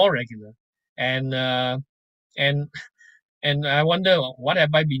became more regular. And, and, and I wonder, what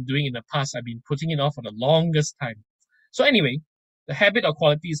have I been doing in the past? I've been putting it off for the longest time. So anyway, the habit or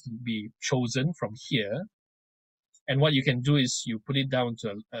quality is to be chosen from here. And what you can do is you put it down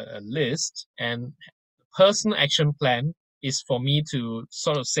to a list, and personal action plan is for me to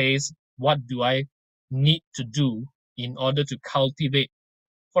sort of say, what do I need to do in order to cultivate.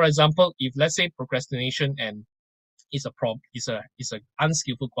 For example, if let's say procrastination and is a problem, is a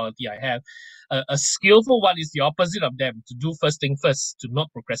unskillful quality I have. A skillful one is the opposite of them, to do first thing first, to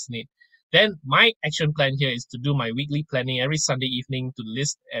not procrastinate. Then my action plan here is to do my weekly planning every Sunday evening, to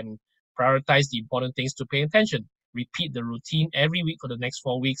list and prioritize the important things to pay attention. Repeat the routine every week for the next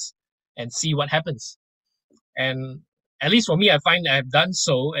 4 weeks and see what happens. And at least for me, I find that I've done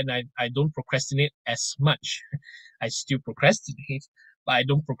so, and I don't procrastinate as much. I still procrastinate, but I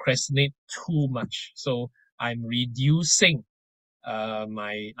don't procrastinate too much. So I'm reducing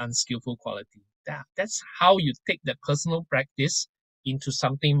my unskillful quality. That's how you take that personal practice into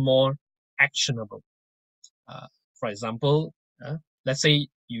something more actionable. For example, let's say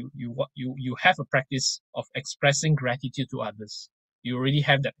you have a practice of expressing gratitude to others. You already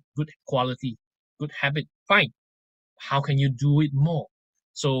have that good quality, good habit. Fine. How can you do it more?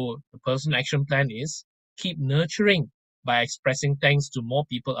 So the personal action plan is keep nurturing by expressing thanks to more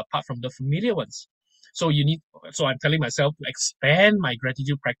people apart from the familiar ones. So I'm telling myself to expand my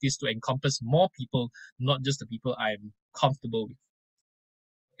gratitude practice to encompass more people, not just the people I'm comfortable with.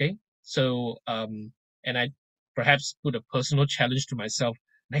 So, and I perhaps put a personal challenge to myself.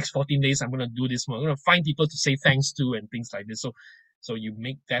 Next 14 days, I'm going to do this more. I'm going to find people to say thanks to and things like this. So you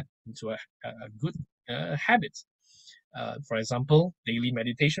make that into a good habit. For example, daily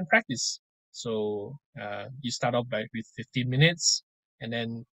meditation practice. So you start off with 15 minutes and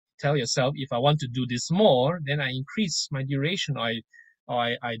then tell yourself, if I want to do this more, then I increase my duration. I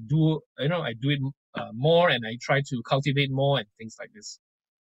do, I do it more, and I try to cultivate more and things like this.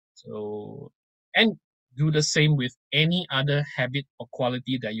 So, and do the same with any other habit or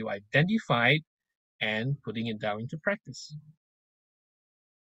quality that you identified and putting it down into practice.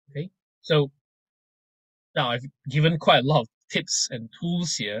 Okay. So now I've given quite a lot of tips and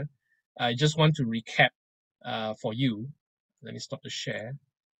tools here. I just want to recap for you. Let me stop the share.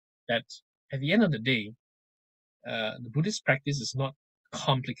 That at the end of the day, the Buddhist practice is not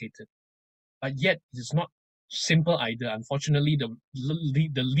complicated, but yet it is not simple either. Unfortunately,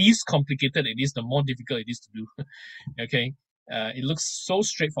 the least complicated it is, the more difficult it is to do. Okay, it looks so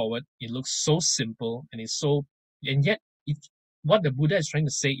straightforward. It looks so simple, and and yet what the Buddha is trying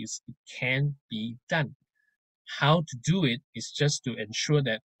to say is it can be done. How to do it is just to ensure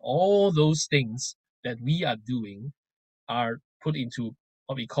that all those things that we are doing are put into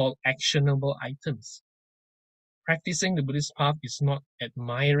what we call actionable items. Practicing the Buddhist path is not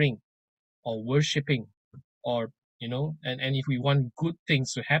admiring or worshipping or, and if we want good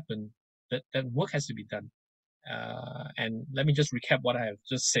things to happen, that work has to be done. And let me just recap what I have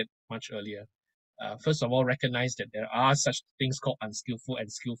just said much earlier. First of all, recognize that there are such things called unskillful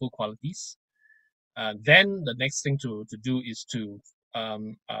and skillful qualities. Then the next thing to do is to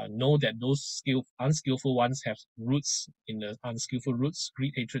know that those unskillful ones have roots in the unskillful roots,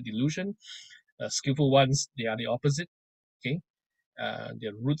 greed, hatred, delusion. Skillful ones, they are the opposite. Okay,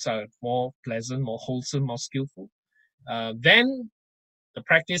 their roots are more pleasant, more wholesome, more skillful. Then the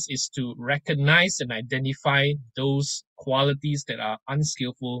practice is to recognize and identify those qualities that are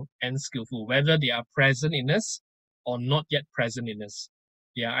unskillful and skillful, whether they are present in us or not yet present in us.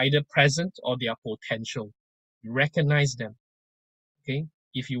 They are either present or they are potential. Recognize them. Okay.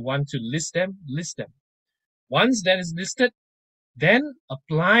 If you want to list them, list them. Once that is listed, then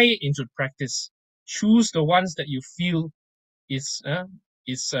apply it into practice. Choose the ones that you feel is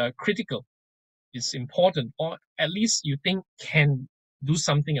critical, is important, or at least you think can do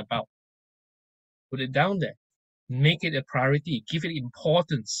something about. Put it down there. Make it a priority. Give it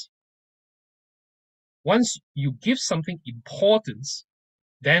importance. Once you give something importance,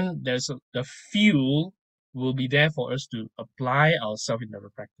 then the fuel will be there for us to apply ourselves in our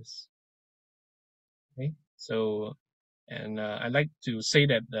practice. Okay, so and I like to say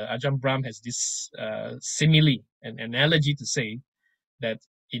that Ajahn Brahm has this simile, an analogy to say that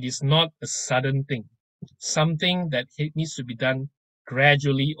it is not a sudden thing, something that needs to be done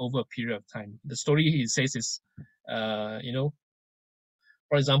gradually over a period of time. The story he says is, for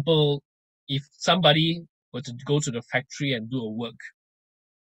example, if somebody were to go to the factory and do a work,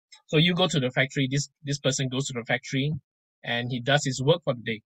 so you go to the factory, this person goes to the factory and he does his work for the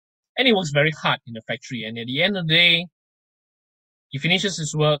day. And he works very hard in the factory. And at the end of the day, he finishes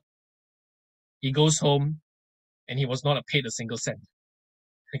his work, he goes home, and he was not paid a single cent.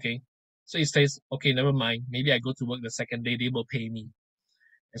 Okay. So he says, okay, never mind. Maybe I go to work the second day, they will pay me.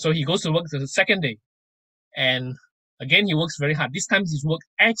 And so he goes to work the second day. And again, he works very hard. This time he's worked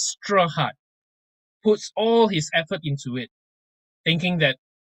extra hard, puts all his effort into it, thinking that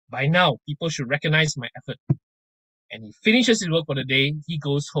by now people should recognize my effort. And he finishes his work for the day, he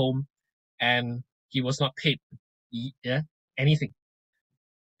goes home, and he was not paid anything.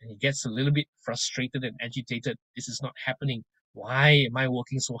 And he gets a little bit frustrated and agitated. This is not happening. Why am I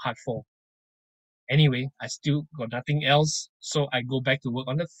working so hard for? Anyway, I still got nothing else, so I go back to work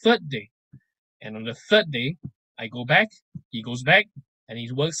on the third day. And on the third day, I go back, he goes back, and he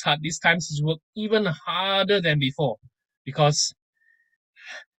works hard. This time he's worked even harder than before, because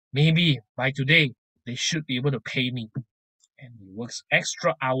maybe by today, they should be able to pay me. And he works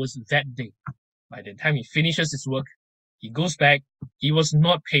extra hours that day. By the time he finishes his work, he goes back, he was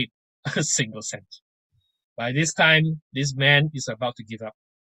not paid a single cent. By this time, this man is about to give up.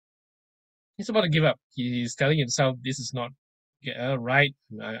 He's about to give up. He's telling himself, this is not right.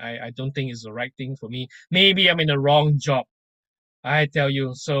 I don't think it's the right thing for me. Maybe I'm in the wrong job. I tell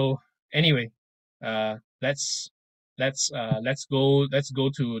you. So anyway, let's go to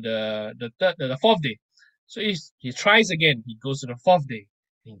the fourth day. So he tries again. He goes to the fourth day.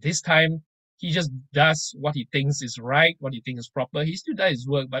 And this time he just does what he thinks is right, what he thinks is proper. He still does his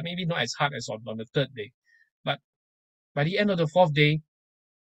work, but maybe not as hard as on the third day. But by the end of the fourth day,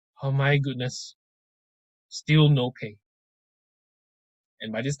 oh my goodness, still no pay.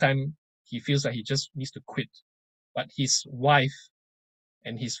 And by this time, he feels like he just needs to quit. But his wife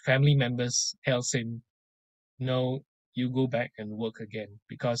and his family members tells him, no, you go back and work again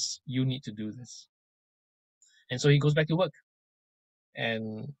because you need to do this. And so he goes back to work.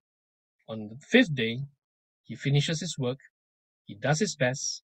 And on the fifth day, he finishes his work, he does his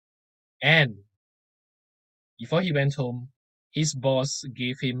best, and before he went home, his boss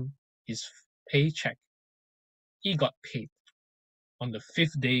gave him his paycheck. He got paid on the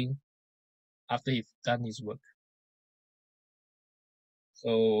fifth day after he'd done his work.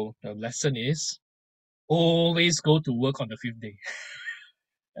 So the lesson is always go to work on the fifth day.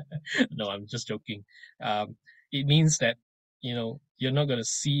 No, I'm just joking. It means that, you're not going to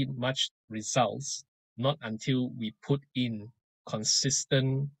see much results, not until we put in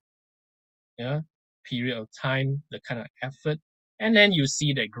consistent period of time, the kind of effort, and then you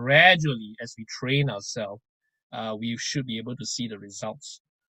see that gradually as we train ourselves, we should be able to see the results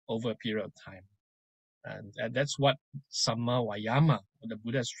over a period of time. And that's what Samma Vayama, what the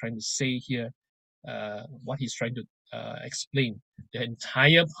Buddha is trying to say here, what he's trying to explain. The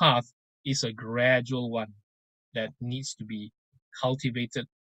entire path is a gradual one that needs to be cultivated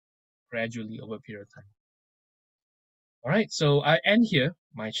gradually over a period of time. All right, so I end here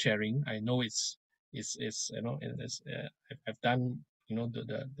my sharing. I know I've done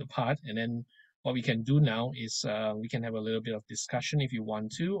the part, and then what we can do now is we can have a little bit of discussion if you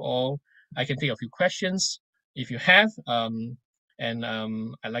want to, or I can take a few questions if you have. And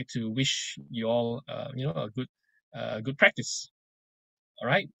I'd like to wish you all a good practice. All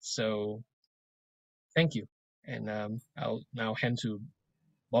right, so thank you, and I'll now hand to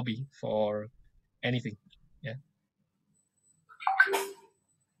Bobby for anything. Yeah.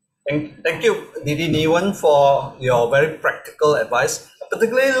 Thank you, Didi Niwan, for your very practical advice.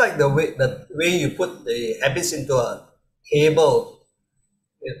 Particularly like the way you put the habits into a table,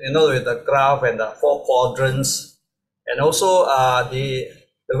 with the graph and the four quadrants, and also the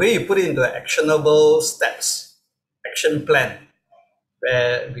way you put it into actionable steps, action plan,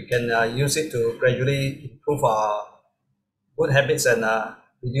 where we can use it to gradually improve our good habits and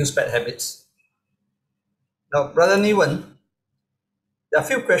reduce bad habits. Now, Brother Niwan, there are a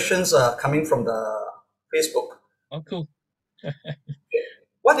few questions coming from the Facebook. Oh, cool.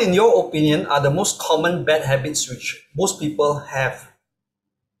 What, in your opinion, are the most common bad habits which most people have?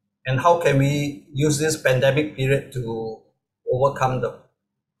 And how can we use this pandemic period to overcome them?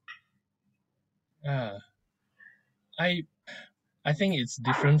 I think it's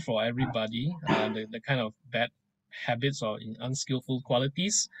different for everybody, the kind of bad habits or unskillful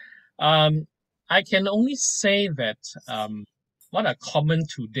qualities. I can only say that what are common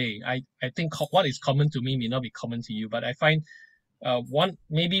today, I think what is common to me may not be common to you, but I find one,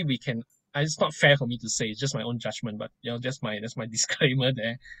 maybe we can, it's not fair for me to say, it's just my own judgment, but that's my disclaimer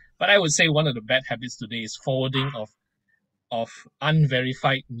there. But I would say one of the bad habits today is forwarding of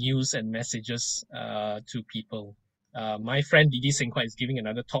unverified news and messages to people. My friend Didi Sengkwa is giving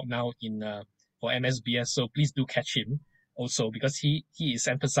another talk now for MSBS, so please do catch him also, because he is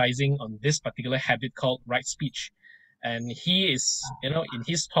emphasizing on this particular habit called right speech, and he is in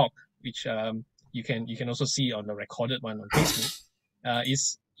his talk, which you can also see on the recorded one on Facebook,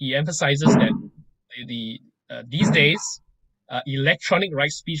 is he emphasizes that these days electronic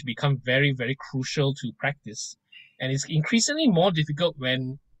right speech become very, very crucial to practice, and it's increasingly more difficult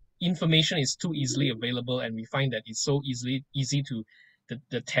when information is too easily available, and we find that it's so easy to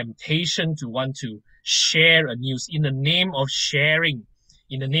the temptation to want to share a news in the name of sharing,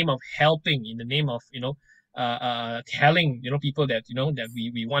 in the name of helping, in the name of telling people that that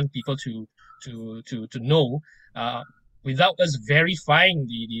we want people to know, without us verifying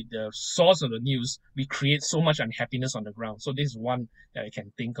the source of the news. We create so much unhappiness on the ground. So this is one that I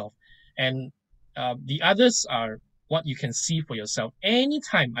can think of, and the others are what you can see for yourself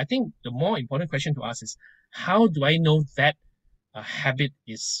anytime. I think the more important question to ask is, how do I know that a habit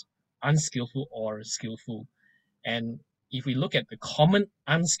is unskillful or skillful? And if we look at the common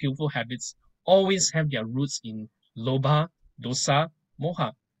unskillful habits, always have their roots in lobha, dosa,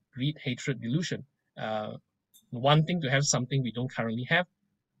 moha, greed, hatred, delusion. Wanting to have something we don't currently have,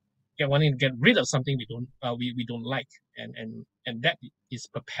 wanting to get rid of something we don't like, and that is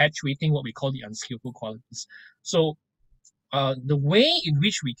perpetuating what we call the unskillful qualities. So the way in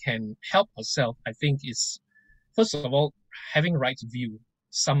which we can help ourselves, I think, is first of all having right view,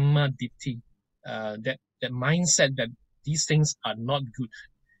 samma ditthi, that mindset that these things are not good,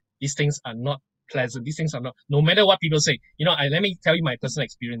 these things are not pleasant, these things are not, no matter what people say. Let me tell you my personal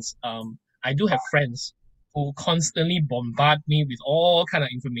experience. I do have friends who constantly bombard me with all kind of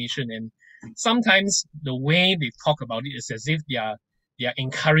information, and sometimes the way they talk about it is as if they are they are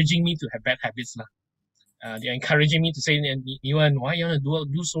encouraging me to have bad habits lah. They're encouraging me to say, Niwan, why you want to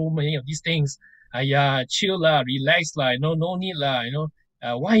do so many of these things? Chill lah, relax lah, no need lah,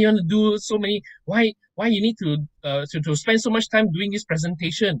 why you want to do so many? Why you need to spend so much time doing this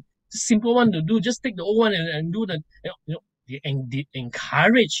presentation? It's a simple one to do. Just take the old one and do the, they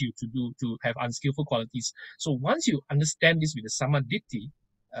encourage you to have unskillful qualities. So once you understand this with the samadhi,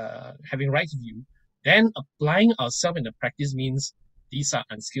 having right view, then applying ourselves in the practice means these are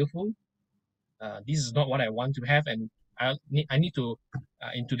unskillful. This is not what I want to have, and I need to,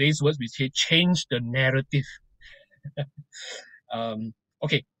 in today's words, we say change the narrative.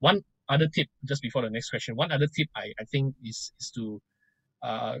 Okay, one other tip just before the next question. One other tip I think is to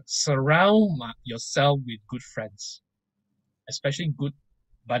surround yourself with good friends, especially good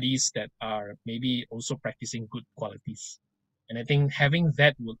buddies that are maybe also practicing good qualities. And I think having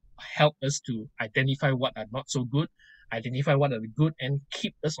that will help us to identify what are not so good, identify what are good, and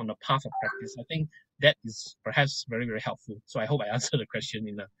keep us on the path of practice. I think that is perhaps very, very helpful. So I hope I answered the question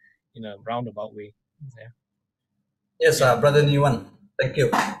in a roundabout way. Yeah. Yes, Brother Niwan, thank you.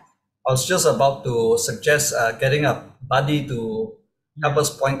 I was just about to suggest getting a buddy to help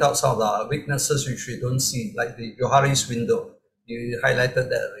us point out some of the weaknesses which we don't see, like the Johari's window. You highlighted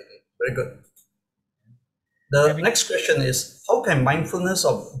that already. Very good. The next question is, how can mindfulness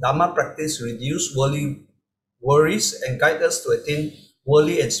of Dharma practice reduce worldly worries and guide us to attain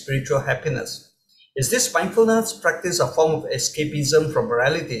worldly and spiritual happiness? Is this mindfulness practice a form of escapism from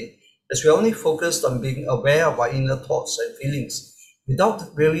reality, as we only focused on being aware of our inner thoughts and feelings without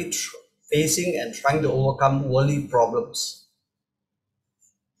really facing and trying to overcome worldly problems?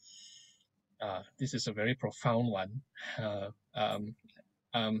 This is a very profound one.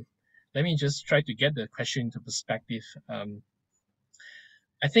 Let me just try to get the question into perspective.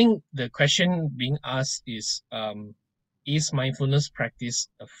 I think the question being asked is mindfulness practice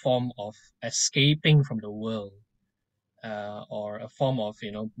a form of escaping from the world, or a form of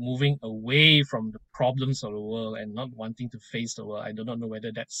moving away from the problems of the world and not wanting to face the world? I do not know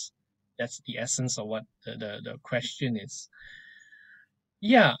whether that's the essence of what the question is.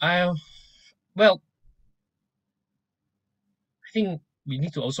 Yeah, well, I think we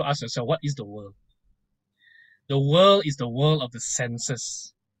need to also ask ourselves, what is the world? The world is the world of the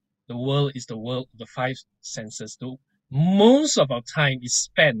senses. The world is the world of the five senses. Most of our time is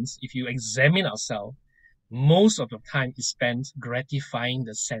spent, if you examine ourselves, most of the time is spent gratifying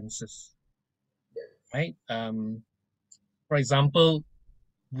the senses, right? For example,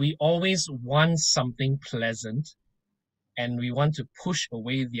 we always want something pleasant and we want to push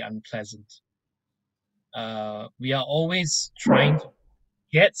away the unpleasant. We are always trying to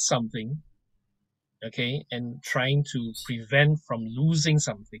get something, okay, and trying to prevent from losing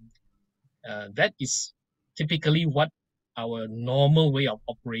something. That is typically what our normal way of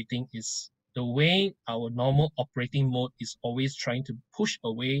operating is. The way our normal operating mode is always trying to push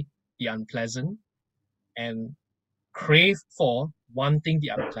away the unpleasant and crave for wanting the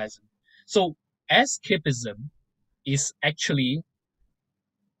unpleasant. So escapism is actually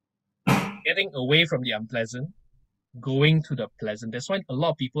getting away from the unpleasant, going to the pleasant. That's why a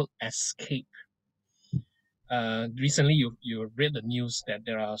lot of people escape. Recently, you read the news that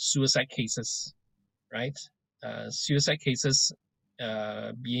there are suicide cases, right? Suicide cases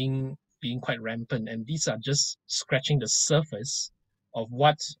being quite rampant, and these are just scratching the surface of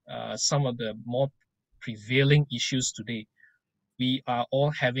what some of the more prevailing issues today. We are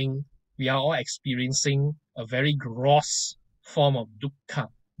all experiencing a very gross form of dukkha.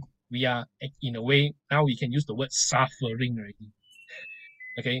 We are, in a way, now we can use the word suffering already.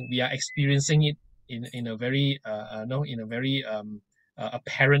 Okay, we are experiencing it in a very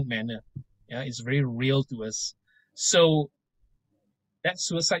apparent manner. Yeah, it's very real to us. So that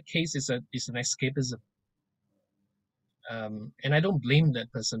suicide case is an escapism. And I don't blame that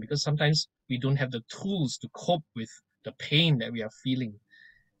person, because sometimes we don't have the tools to cope with the pain that we are feeling.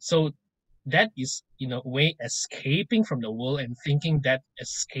 So that is, in a way, escaping from the world and thinking that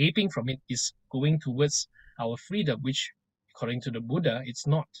escaping from it is going towards our freedom, which, according to the Buddha, it's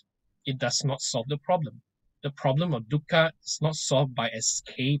not. It does not solve the problem. The problem of dukkha is not solved by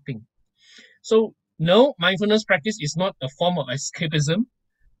escaping. So, no, mindfulness practice is not a form of escapism.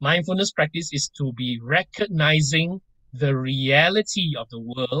 Mindfulness practice is to be recognizing the reality of the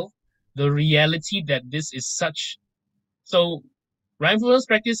world, the reality that this is such. So, mindfulness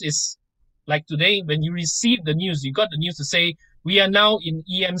practice is like today, when you receive the news, you got the news to say, we are now in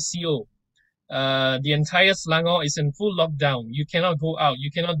EMCO. The entire Selangor is in full lockdown. You cannot go out. You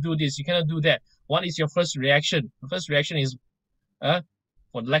cannot do this. You cannot do that. What is your first reaction? The first reaction is,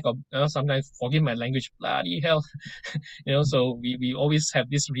 for lack of, sometimes forgive my language, bloody hell, so we always have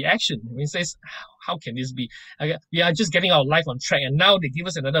this reaction. We say, how can this be? We are just getting our life on track, and now they give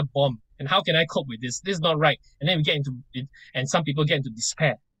us another bomb. And how can I cope with this? This is not right. And then we get into it, and some people get into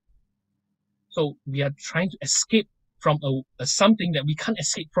despair. So we are trying to escape from a something that we can't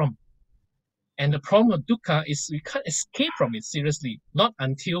escape from. And the problem of dukkha is we can't escape from it, seriously, not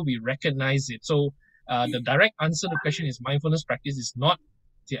until we recognize it. So the direct answer to the question is mindfulness practice is not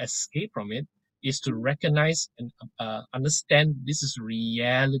to escape from it, is to recognize and understand this is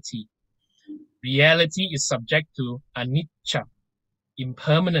reality. Reality is subject to anicca,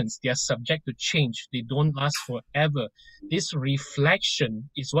 impermanence. They are subject to change. They don't last forever. This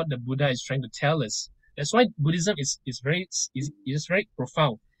reflection is what the Buddha is trying to tell us. That's why Buddhism is very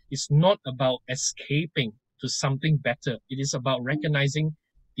profound. It's not about escaping to something better. It is about recognizing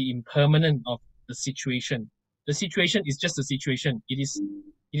the impermanence of the situation. The situation is just a situation. It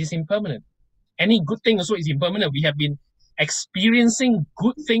is impermanent. Any good thing also is impermanent. We have been experiencing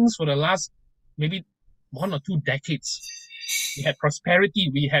good things for the last maybe 1 or 2 decades. We had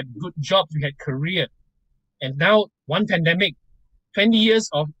prosperity, we had good jobs, we had career. And now one pandemic, 20 years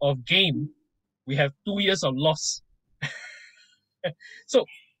of gain, we have 2 years of loss. So,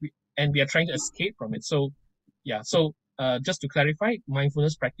 we are trying to escape from it. So, yeah. So, just to clarify,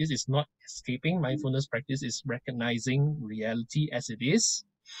 mindfulness practice is not escaping. Mindfulness practice is recognizing reality as it is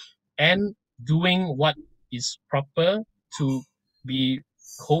and doing what is proper to be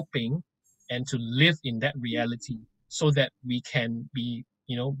coping and to live in that reality so that we can be,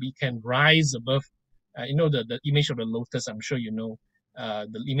 we can rise above, the image of the lotus, I'm sure you know.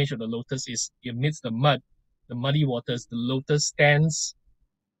 The image of the lotus is amidst the mud, the muddy waters, the lotus stands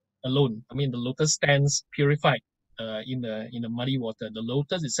alone. I mean, the lotus stands purified in the muddy water. The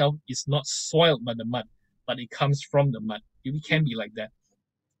lotus itself is not soiled by the mud, but it comes from the mud. We can be like that.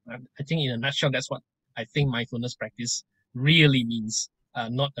 I think in a nutshell, that's what I think mindfulness practice really means,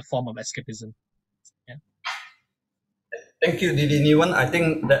 not a form of escapism. Yeah. Thank you, Didi Niwan. I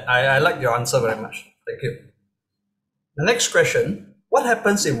think that I like your answer very much. Thank you. The next question, what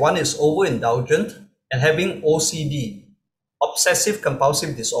happens if one is overindulgent and having OCD, obsessive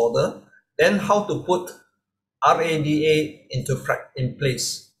compulsive disorder, then how to put RADA in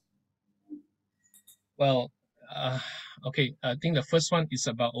place? Well, okay. I think the first one is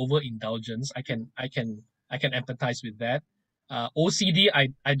about overindulgence. I can empathize with that. OCD,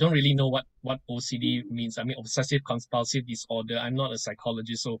 I don't really know what OCD means. I mean, obsessive compulsive disorder. I'm not a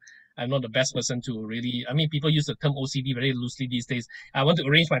psychologist, so I'm not the best person to really. I mean, people use the term OCD very loosely these days. I want to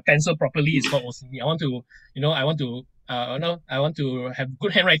arrange my pencil properly. It's called OCD. I want to have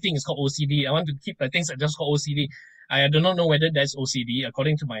good handwriting. It's called OCD. I want to keep the things that just called OCD. I do not know whether that's OCD.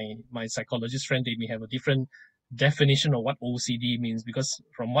 According to my psychologist friend, they may have a different definition of what OCD means, because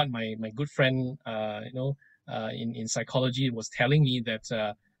from what my good friend in psychology was telling me that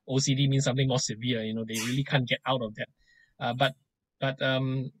OCD means something more severe. They really can't get out of that. But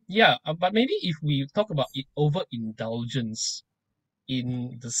maybe if we talk about overindulgence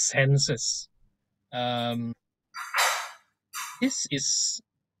in the senses, this is,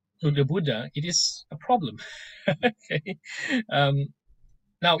 to the Buddha, it is a problem. Okay.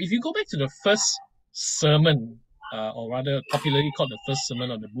 Now, if you go back to the first sermon, or rather popularly called the first sermon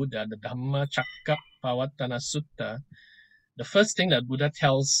of the Buddha, the Dhammacakkappavattana Sutta, the first thing that Buddha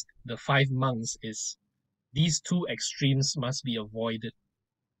tells the 5 monks is these 2 extremes must be avoided.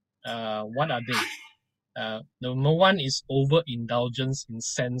 What are they? Number 1 is overindulgence in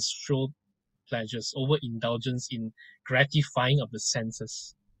sensual pleasures, overindulgence in gratifying of the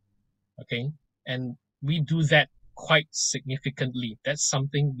senses. Okay, and we do that quite significantly. That's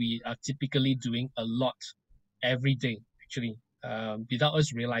something we are typically doing a lot every day, actually. Without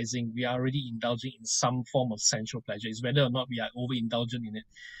us realizing, we are already indulging in some form of sensual pleasure. It's whether or not we are overindulgent in it.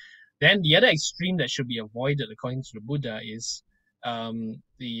 Then the other extreme that should be avoided, according to the Buddha, is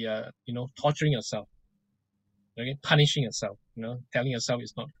torturing yourself, okay? Punishing yourself, telling yourself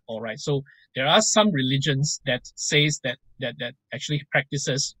it's not all right. So there are some religions that says that actually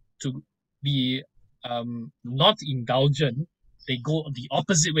practices to be not indulgent. They go the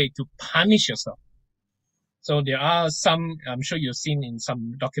opposite way, to punish yourself. So there are some, I'm sure you've seen in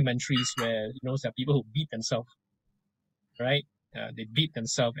some documentaries where, there are people who beat themselves, right? They beat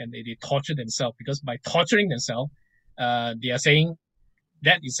themselves and they torture themselves, because by torturing themselves, they are saying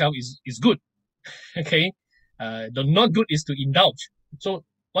that itself is good. Okay? The not good is to indulge. So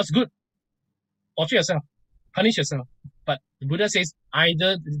what's good? Torture yourself, punish yourself. But the Buddha says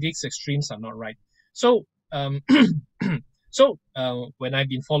either these extremes are not right. So, when I've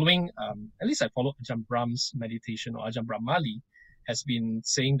been following, at least I follow Ajahn Brahm's meditation, or Ajahn Brahmali has been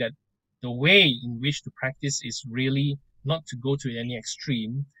saying that the way in which to practice is really not to go to any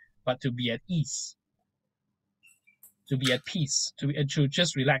extreme, but to be at ease, to be at peace, to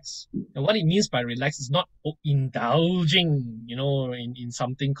just relax. And what it means by relax is not indulging, in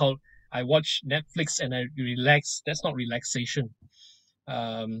something called I watch Netflix and I relax. That's not relaxation.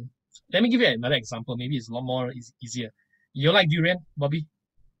 Let me give you another example. Maybe it's a lot more easier. You like durian, Bobby?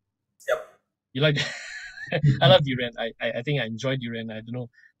 Yep. You like? I love durian. I think I enjoy durian. I don't know.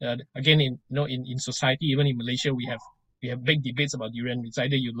 Again, in society, even in Malaysia, we have big debates about durian. It's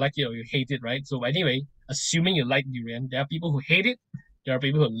either you like it or you hate it, right? So anyway, assuming you like durian, there are people who hate it. There are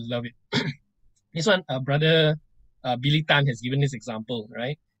people who love it. This one, brother Billy Tan has given this example,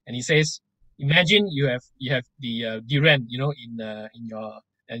 right? And he says, imagine you have the durian, in your,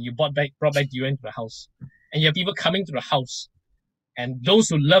 and you brought back durian to the house, and you have people coming to the house, and those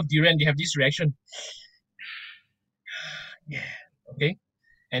who love durian, they have this reaction, yeah, okay,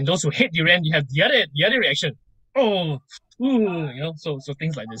 and those who hate durian, you have the other reaction, oh, ooh, so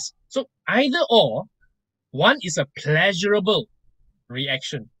things like this. So either or, one is a pleasurable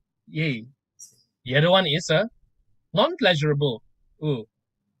reaction, yay. The other one is a non-pleasurable, ooh.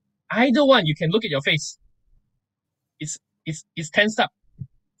 Either one, you can look at your face. It's tensed up.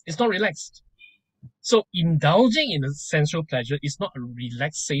 It's not relaxed. So indulging in a sensual pleasure is not a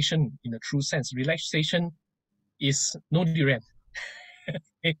relaxation in a true sense. Relaxation is no durian.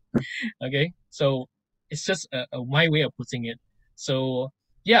 Okay, so it's just my way of putting it. So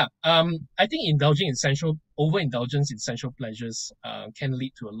yeah, I think overindulgence in sensual pleasures can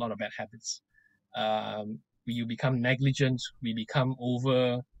lead to a lot of bad habits. You become negligent. We become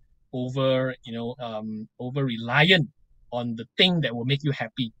over reliant on the thing that will make you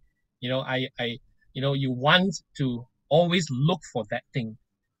happy. You want to always look for that thing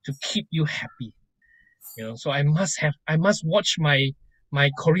to keep you happy. So I must watch my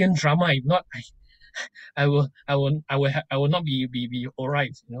Korean drama. If not, I will not be all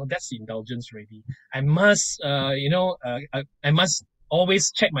right. That's the indulgence already. I must I must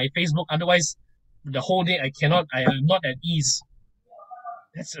always check my Facebook. Otherwise, the whole day I am not at ease.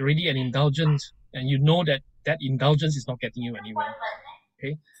 That's already an indulgence, and you know that indulgence is not getting you anywhere.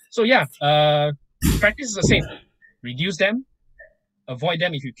 Okay, so yeah, practice is the same. Reduce them, avoid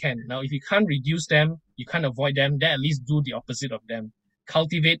them if you can. Now, if you can't reduce them, you can't avoid them, then at least do the opposite of them.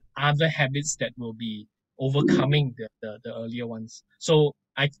 Cultivate other habits that will be overcoming the earlier ones. So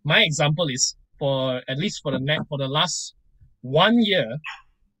my example is for the last 1 year,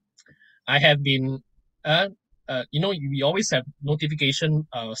 I have been we always have notification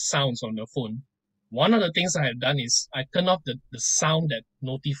sounds on the phone. One of the things I have done is I turn off the sound that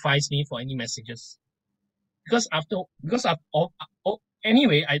notifies me for any messages.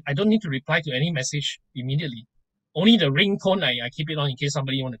 Anyway, I don't need to reply to any message immediately. Only the ringtone, I keep it on in case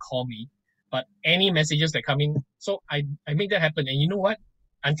somebody want to call me. But any messages that come in, so I make that happen. And you know what?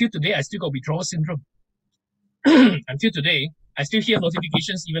 Until today, I still got withdrawal syndrome. Until today, I still hear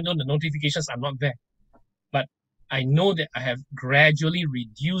notifications even though the notifications are not there. But I know that I have gradually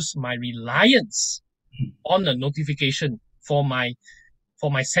reduced my reliance on the notification for my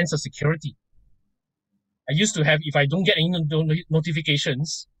sense of security. I used to have, if I don't get any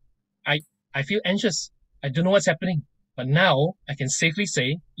notifications, I feel anxious. I don't know what's happening. But now I can safely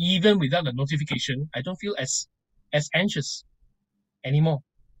say, even without the notification, I don't feel as anxious anymore.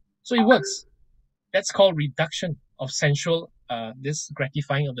 So it works. That's called reduction of sensual, this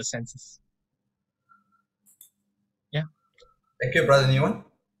gratifying of the senses. Yeah. Thank you, Brother Newan.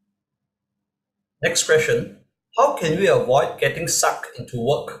 Next question. How can we avoid getting sucked into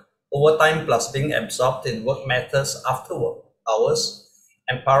work, overtime plus being absorbed in work matters after work hours,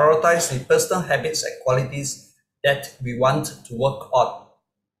 and prioritize the personal habits and qualities that we want to work on?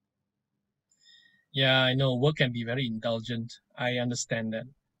 Yeah, I know work can be very indulgent. I understand that.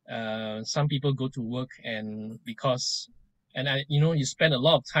 Some people go to work you spend a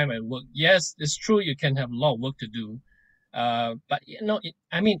lot of time at work. Yes, it's true. You can have a lot of work to do. But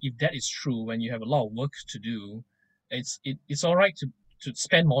if that is true, when you have a lot of work to do, it's all right to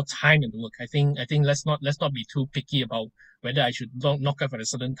spend more time in the work. I think let's not be too picky about whether I should knock off at a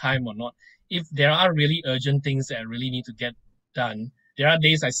certain time or not. If there are really urgent things that I really need to get done, there are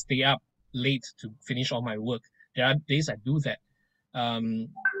days I stay up late to finish all my work. There are days I do that.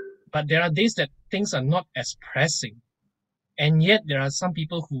 But there are days that things are not as pressing. And yet there are some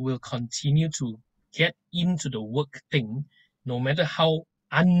people who will continue to get into the work thing, no matter how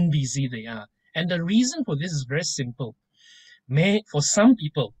unbusy they are. And the reason for this is very simple. For some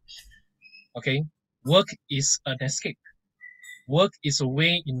people, okay, work is an escape. Work is a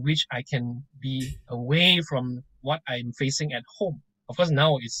way in which I can be away from what I'm facing at home. Of course,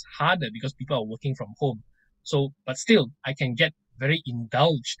 now it's harder because people are working from home. So, but still, I can get very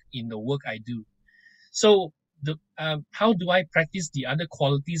indulged in the work I do. So, how do I practice the other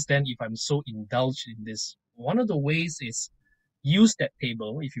qualities then if I'm so indulged in this? One of the ways is use that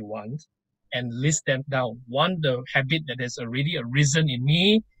table if you want and list them down. One, the habit that has already arisen in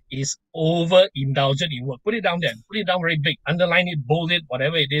me is overindulgent in work. Put it down there. Put it down very big. Underline it, bold it,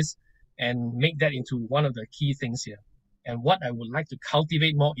 whatever it is, and make that into one of the key things here. And what I would like to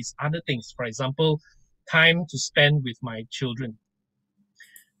cultivate more is other things. For example, time to spend with my children,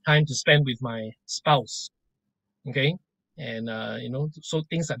 time to spend with my spouse. Okay. And, so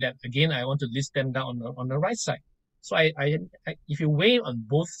things like that. Again, I want to list them down on the right side. So if you weigh on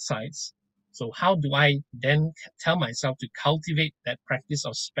both sides, so how do I then tell myself to cultivate that practice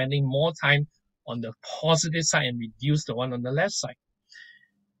of spending more time on the positive side and reduce the one on the left side?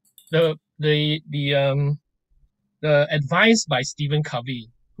 The advice by Stephen Covey,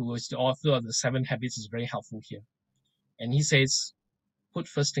 who is the author of the 7 Habits, is very helpful here. And he says, put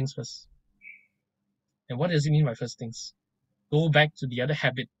first things first. And what does he mean by first things? Go back to the other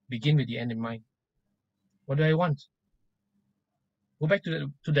habit, begin with the end in mind. What do I want? Go back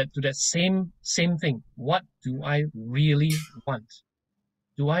to that same thing. What do I really want?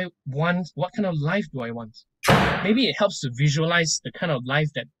 What kind of life do I want? Maybe it helps to visualize the kind of life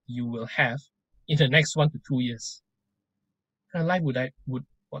that you will have in the next 1 to 2 years.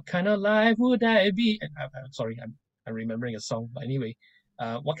 What kind of life would I be? I'm sorry, I'm remembering a song, but anyway,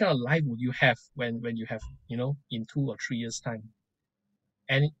 what kind of life would you have when you have, in 2 or 3 years' time?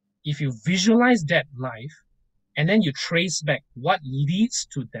 And if you visualize that life, and then you trace back what leads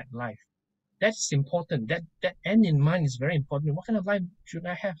to that life, that's important. That end in mind is very important. What kind of life should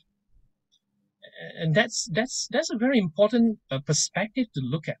I have? And that's a very important perspective to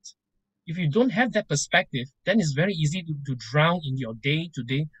look at. If you don't have that perspective, then it's very easy to drown in your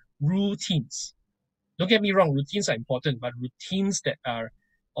day-to-day routines. Don't get me wrong, routines are important, but routines that are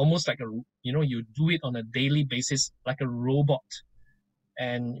almost like you do it on a daily basis like a robot.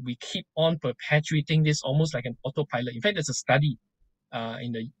 And we keep on perpetuating this almost like an autopilot. In fact, there's a study I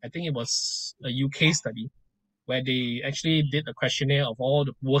think it was a UK study, where they actually did a questionnaire of all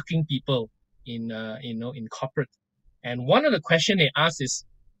the working people in corporate. And one of the questions they asked is,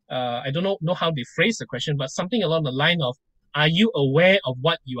 I don't know how they phrase the question, but something along the line of, are you aware of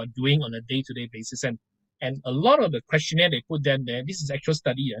what you are doing on a day-to-day basis? And a lot of the questionnaire they put down there, this is actual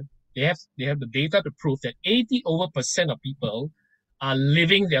study, they have the data to prove that 80% of people are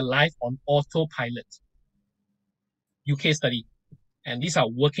living their life on autopilot. UK study. And these are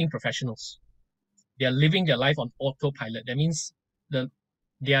working professionals. They are living their life on autopilot. That means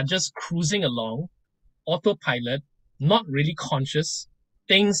they are just cruising along, autopilot, not really conscious.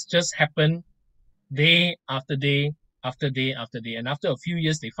 Things just happen day after day after day after day. And after a few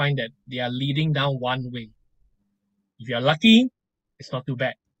years, they find that they are leading down one way. If you're lucky, it's not too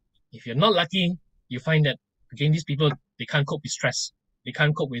bad. If you're not lucky, you find that, again, these people, they can't cope with stress. They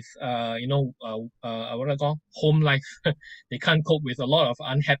can't cope with, what I call home life. They can't cope with a lot of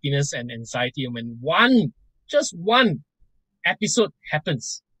unhappiness and anxiety. And when just one episode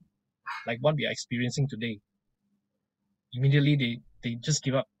happens, like what we are experiencing today, immediately they just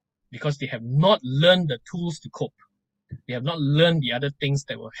give up because they have not learned the tools to cope. They have not learned the other things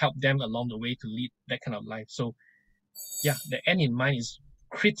that will help them along the way to lead that kind of life. So yeah, the end in mind is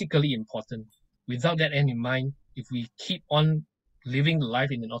critically important. Without that end in mind, if we keep on living the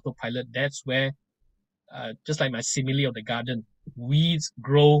life in an autopilot, that's where, just like my simile of the garden, weeds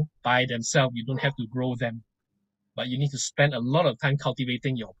grow by themselves. You don't have to grow them, but you need to spend a lot of time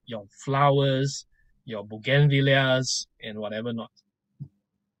cultivating your flowers, your bougainvilleas, and whatever not.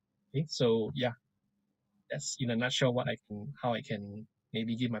 Okay, so yeah, that's in a nutshell how I can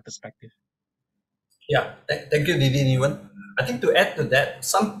maybe give my perspective. Yeah, thank you, Didi Niwan. I think to add to that,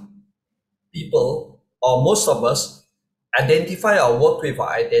 some people, or most of us, identify our work with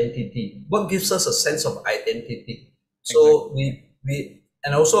our identity. What gives us a sense of identity? So we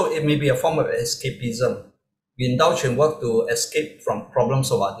and also it may be a form of escapism. We indulge in work to escape from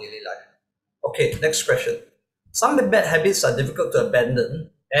problems of our daily life. Okay, next question. Some bad habits are difficult to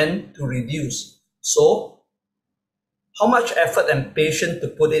abandon and to reduce. So, how much effort and patience to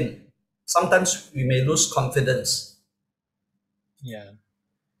put in? Sometimes we may lose confidence. Yeah,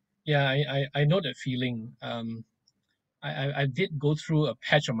 I know that feeling. I did go through a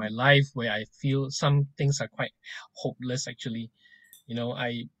patch of my life where I feel some things are quite hopeless. Actually,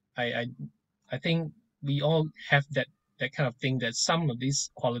 I think we all have that kind of thing, that some of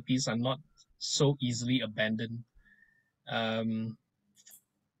these qualities are not so easily abandoned.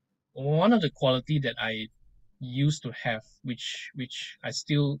 One of the quality that I used to have, which I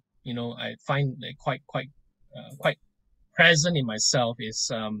still, I find quite present in myself,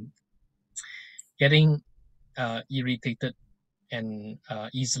 is getting irritated and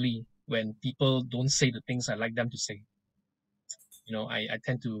easily when people don't say the things I like them to say. I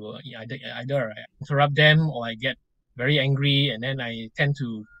tend to either I interrupt them or I get very angry, and then I tend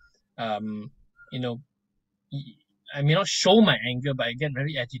to, um, you know, I may not show my anger, but I get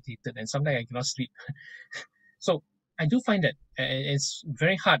very agitated, and sometimes I cannot sleep. So I do find that it's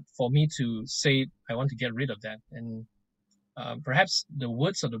very hard for me to say I want to get rid of that, and perhaps the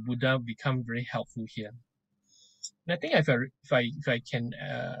words of the Buddha become very helpful here. And I think if I can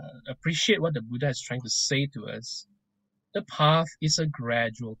appreciate what the Buddha is trying to say to us, the path is a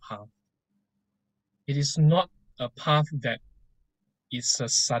gradual path. It is not a path that is a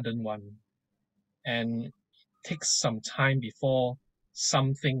sudden one, and it takes some time before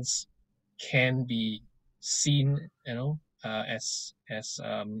some things can be seen, as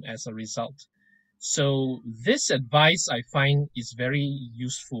a result. So this advice I find is very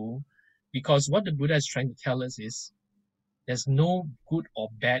useful, because what the Buddha is trying to tell us is there's no good or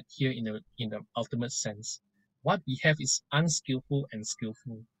bad here in the ultimate sense. What we have is unskillful and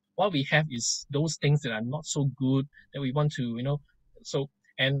skillful. What we have is those things that are not so good that we want to, so,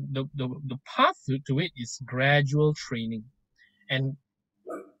 and the path to it is gradual training. And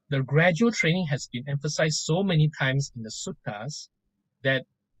the gradual training has been emphasized so many times in the suttas that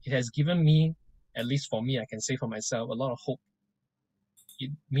it has given me, at least for me, I can say for myself, a lot of hope.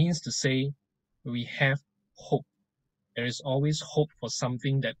 It means to say we have hope. There is always hope for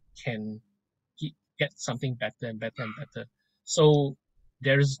something that can get something better and better and better. So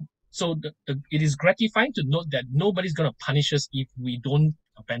there is, it is gratifying to note that nobody's going to punish us if we don't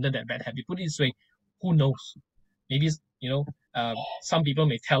abandon that bad habit. Put it this way, who knows? Maybe, some people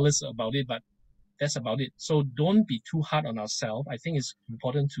may tell us about it, but that's about it. So don't be too hard on ourselves. I think it's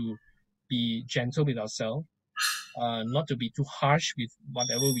important to be gentle with ourselves, not to be too harsh with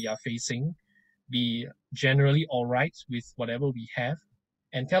whatever we are facing, be generally all right with whatever we have,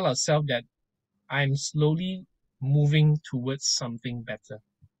 and tell ourselves that I'm slowly moving towards something better.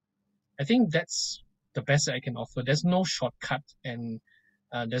 I think that's the best that I can offer. There's no shortcut, and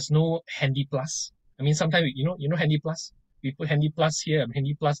there's no handy plus. I mean, sometimes, handy plus. We put handy plus here,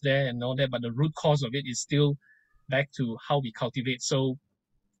 handy plus there, and all that, but the root cause of it is still back to how we cultivate. So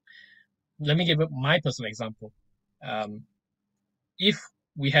let me give my personal example. If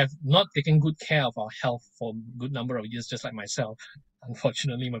we have not taken good care of our health for a good number of years, just like myself,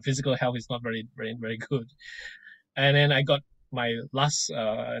 unfortunately, my physical health is not very, very, very good. And then I got my last,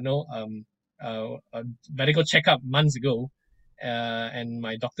 medical checkup months ago, and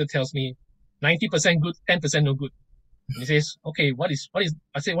my doctor tells me 90% good, 10% no good. And he says, okay,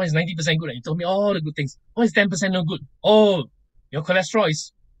 I say, what is 90% good? And he told me all the good things. What is 10% no good? Oh, your cholesterol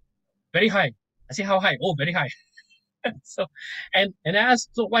is very high. I say, how high? Oh, very high. So, and I asked,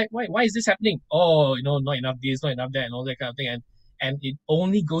 so why is this happening? Oh, not enough this, not enough that, and all that kind of thing. And it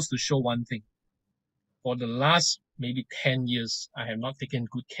only goes to show one thing. For the last maybe 10 years, I have not taken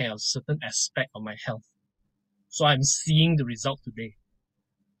good care of certain aspect of my health. So I'm seeing the result today.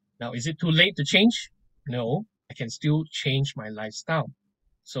 Now, is it too late to change? No, I can still change my lifestyle.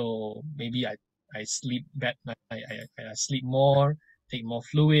 So maybe I sleep better, I sleep more, take more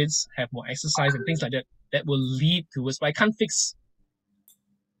fluids, have more exercise and things like that. That will lead towards, but I can't fix,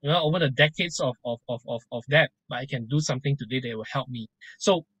 over the decades of that, but I can do something today that will help me.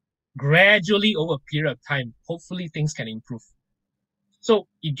 So gradually over a period of time, hopefully things can improve. So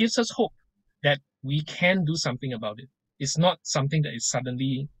it gives us hope that we can do something about it. It's not something that is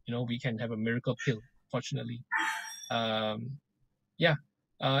suddenly, we can have a miracle pill, fortunately.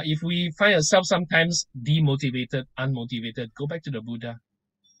 If we find ourselves sometimes demotivated, unmotivated, go back to the Buddha.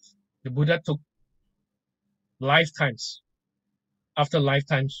 The Buddha took lifetimes, after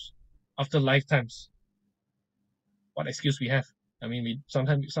lifetimes, after lifetimes. What excuse we have? I mean,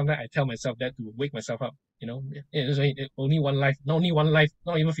 sometimes I tell myself that to wake myself up. Only one life, not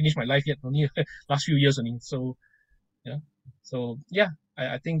even finished my life yet, only last few years only. So,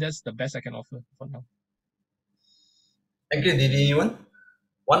 I think that's the best I can offer for now. Thank you, Didi.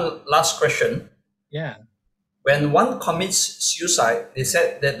 One last question. Yeah. When one commits suicide, they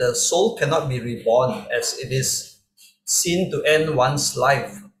said that the soul cannot be reborn as it is seen to end one's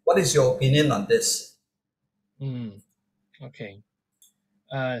life. What is your opinion on this? Okay.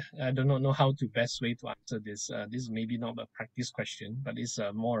 I do not know how to best way to answer this. This is maybe not a practice question, but it's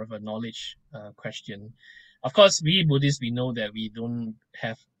more of a knowledge question. Of course, we Buddhists, we know that we don't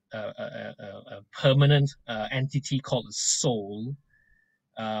have a permanent entity called a soul.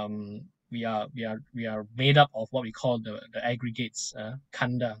 we are made up of what we call the aggregates,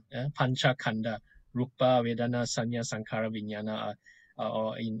 kanda, pancha kanda, rupa, vedana, sanya, sankhara, vijnana,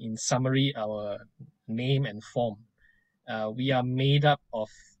 or in summary, our name and form. We are made up of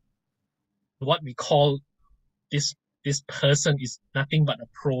what we call this person is nothing but a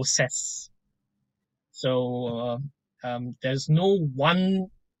process. So there's no one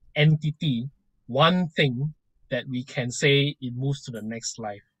entity, one thing that we can say it moves to the next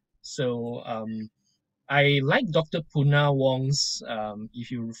life. So I like Dr. Puna Wong's,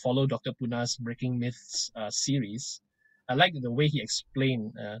 if you follow Dr. Puna's Breaking Myths series, I like the way he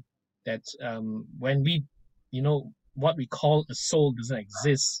explained that when we, what we call a soul doesn't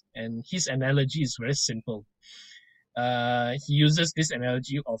exist. And his analogy is very simple. He uses this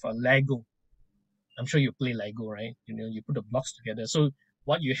analogy of a Lego. I'm sure you play Lego, right? You put the blocks together. So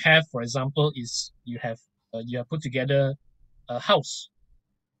what you have, for example, is you have put together a house.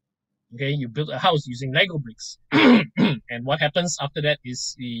 Okay, you build a house using Lego bricks, and what happens after that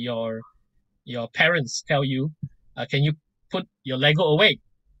is your parents tell you, can you put your Lego away?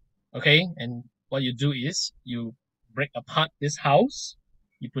 Okay, and what you do is you break apart this house,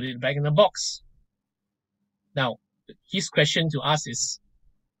 you put it back in a box. Now, his question to us is,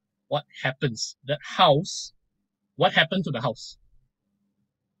 what happens? That house, what happened to the house?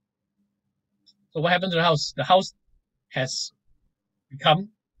 So what happened to the house? The house has become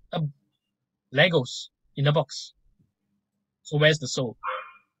a Legos in a box. So where's the soul?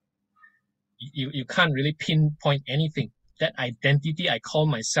 You can't really pinpoint anything. That identity I call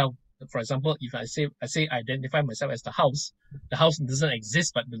myself, for example, if I say identify myself as the house doesn't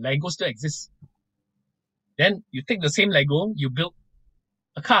exist, but the Lego still exists. Then you take the same Lego, you build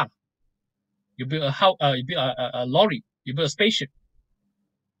a car, you build a house, you build a lorry, you build a spaceship.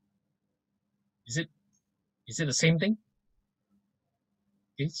 Is it the same thing?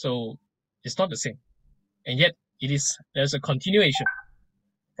 Okay, so it's not the same, and yet there's a continuation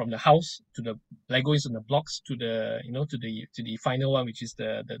from the house to the Legos and the blocks to the to the final one, which is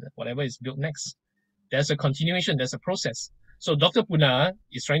the whatever is built next. There's a continuation, there's a process. So Dr. Puna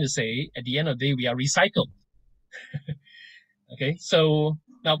is trying to say, at the end of the day, we are recycled. Okay, so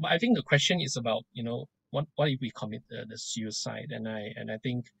now I think the question is about what if we commit the suicide, and I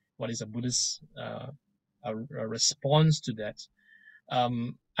think what is a Buddhist a response to that?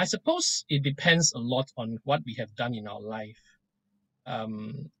 I suppose it depends a lot on what we have done in our life. I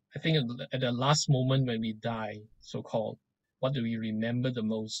think at the last moment when we die, so-called, what do we remember the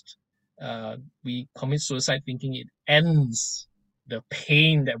most? We commit suicide thinking it ends the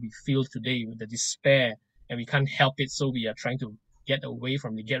pain that we feel today, with the despair, and we can't help it, so we are trying to get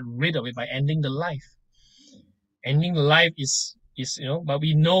rid of it by ending the life. Ending the life is but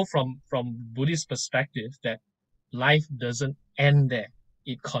we know from Buddhist perspective that life doesn't end there.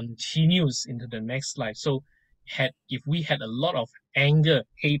 It continues into the next life. So if we had a lot of anger,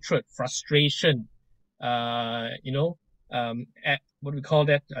 hatred, frustration, what do we call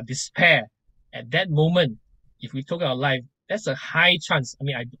that? Despair. At that moment, if we took our life, that's a high chance. I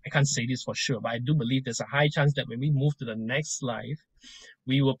mean, I can't say this for sure, but I do believe there's a high chance that when we move to the next life,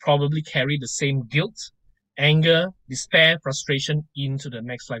 we will probably carry the same guilt, anger, despair, frustration into the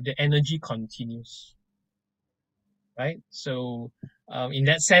next life. The energy continues. Right? So, in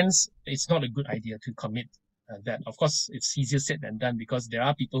that sense, it's not a good idea to commit that. Of course, it's easier said than done, because there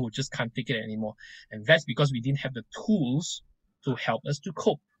are people who just can't take it anymore. And that's because we didn't have the tools to help us to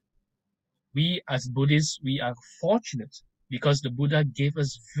cope. We as Buddhists, we are fortunate because the Buddha gave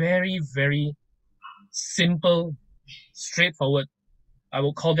us very, very simple, straightforward, I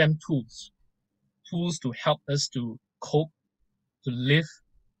will call them tools to help us to cope, to live,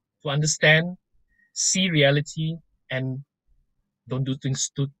 to understand, see reality, and don't do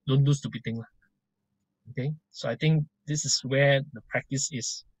stupid things. Okay, so I think this is where the practice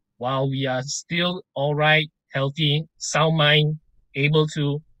is. While we are still all right, healthy, sound mind, able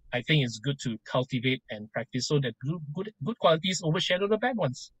to, I think it's good to cultivate and practice so that good qualities overshadow the bad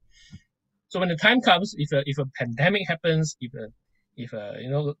ones. So when the time comes, if a pandemic happens, if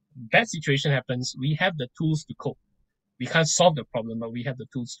a bad situation happens, we have the tools to cope. We can't solve the problem, but we have the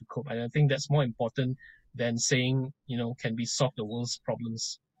tools to cope. And I think that's more important than saying, can we solve the world's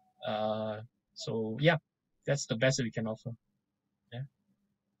problems? So yeah, that's the best that we can offer. Yeah.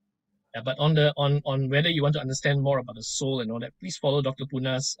 But on whether you want to understand more about the soul and all that, please follow Dr.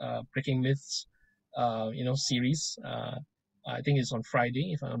 Puna's Breaking Myths series. I think it's on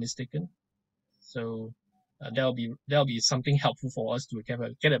Friday, if I'm not mistaken. So that'll be something helpful for us to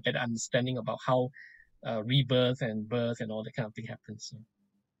get a better understanding about how rebirth and birth and all that kind of thing happens. So.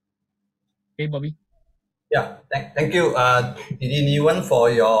 Okay, Bobby. Yeah, thank you, Didi Niwan, for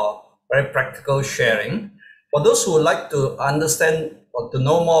your very practical sharing. For those who would like to understand or to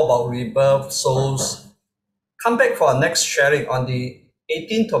know more about rebirth, souls, come back for our next sharing on the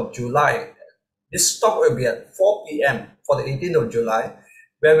 18th of July. This talk will be at 4 p.m. for the 18th of July,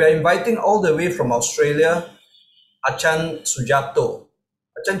 where we are inviting all the way from Australia, Achan Sujato.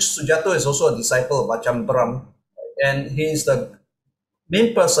 Achan Sujato is also a disciple of Achan Brahm, and he is the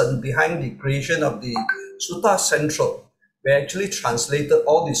main person behind the creation of the Sutta Central. We actually translated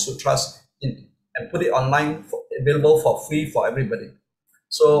all the sutras and put it online, available for free for everybody.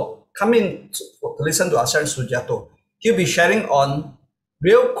 So come in to listen to Achan Sujato. He'll be sharing on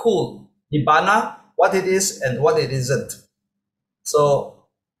real cool Nibbana, what it is and what it isn't. So,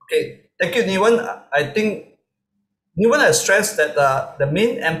 okay, thank you, Niwan. I think Niwan has stressed that the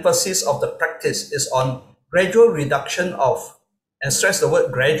main emphasis of the practice is on gradual reduction of, and stress the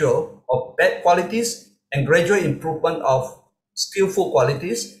word gradual, of bad qualities and gradual improvement of skillful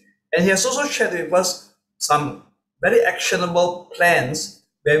qualities. And he has also shared with us some very actionable plans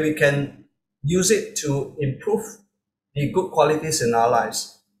where we can use it to improve the good qualities in our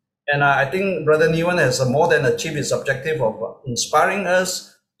lives. And I think Brother Niwan has more than achieved his objective of inspiring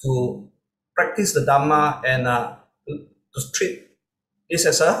us to practice the Dhamma and to treat this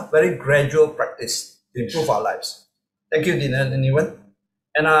as a very gradual practice to improve our lives. Thank you, Niwan.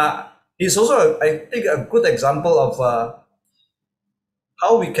 And he's also, I think, a good example of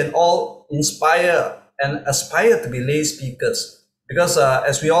how we can all inspire and aspire to be lay speakers. Because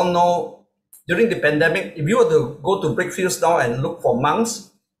as we all know, during the pandemic, if you were to go to brickfields now and look for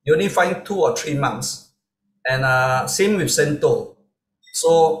monks, you only find 2 or 3 monks. And same with Sento.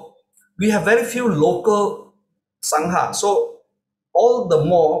 So we have very few local Sangha. So all the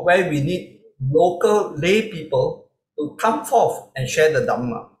more where we need local lay people to come forth and share the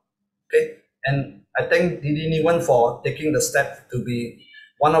Dhamma. Okay, and I thank Didi Niwan for taking the step to be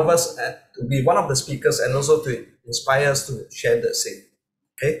one of us, to be one of the speakers, and also to inspire us to share the same.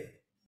 Okay.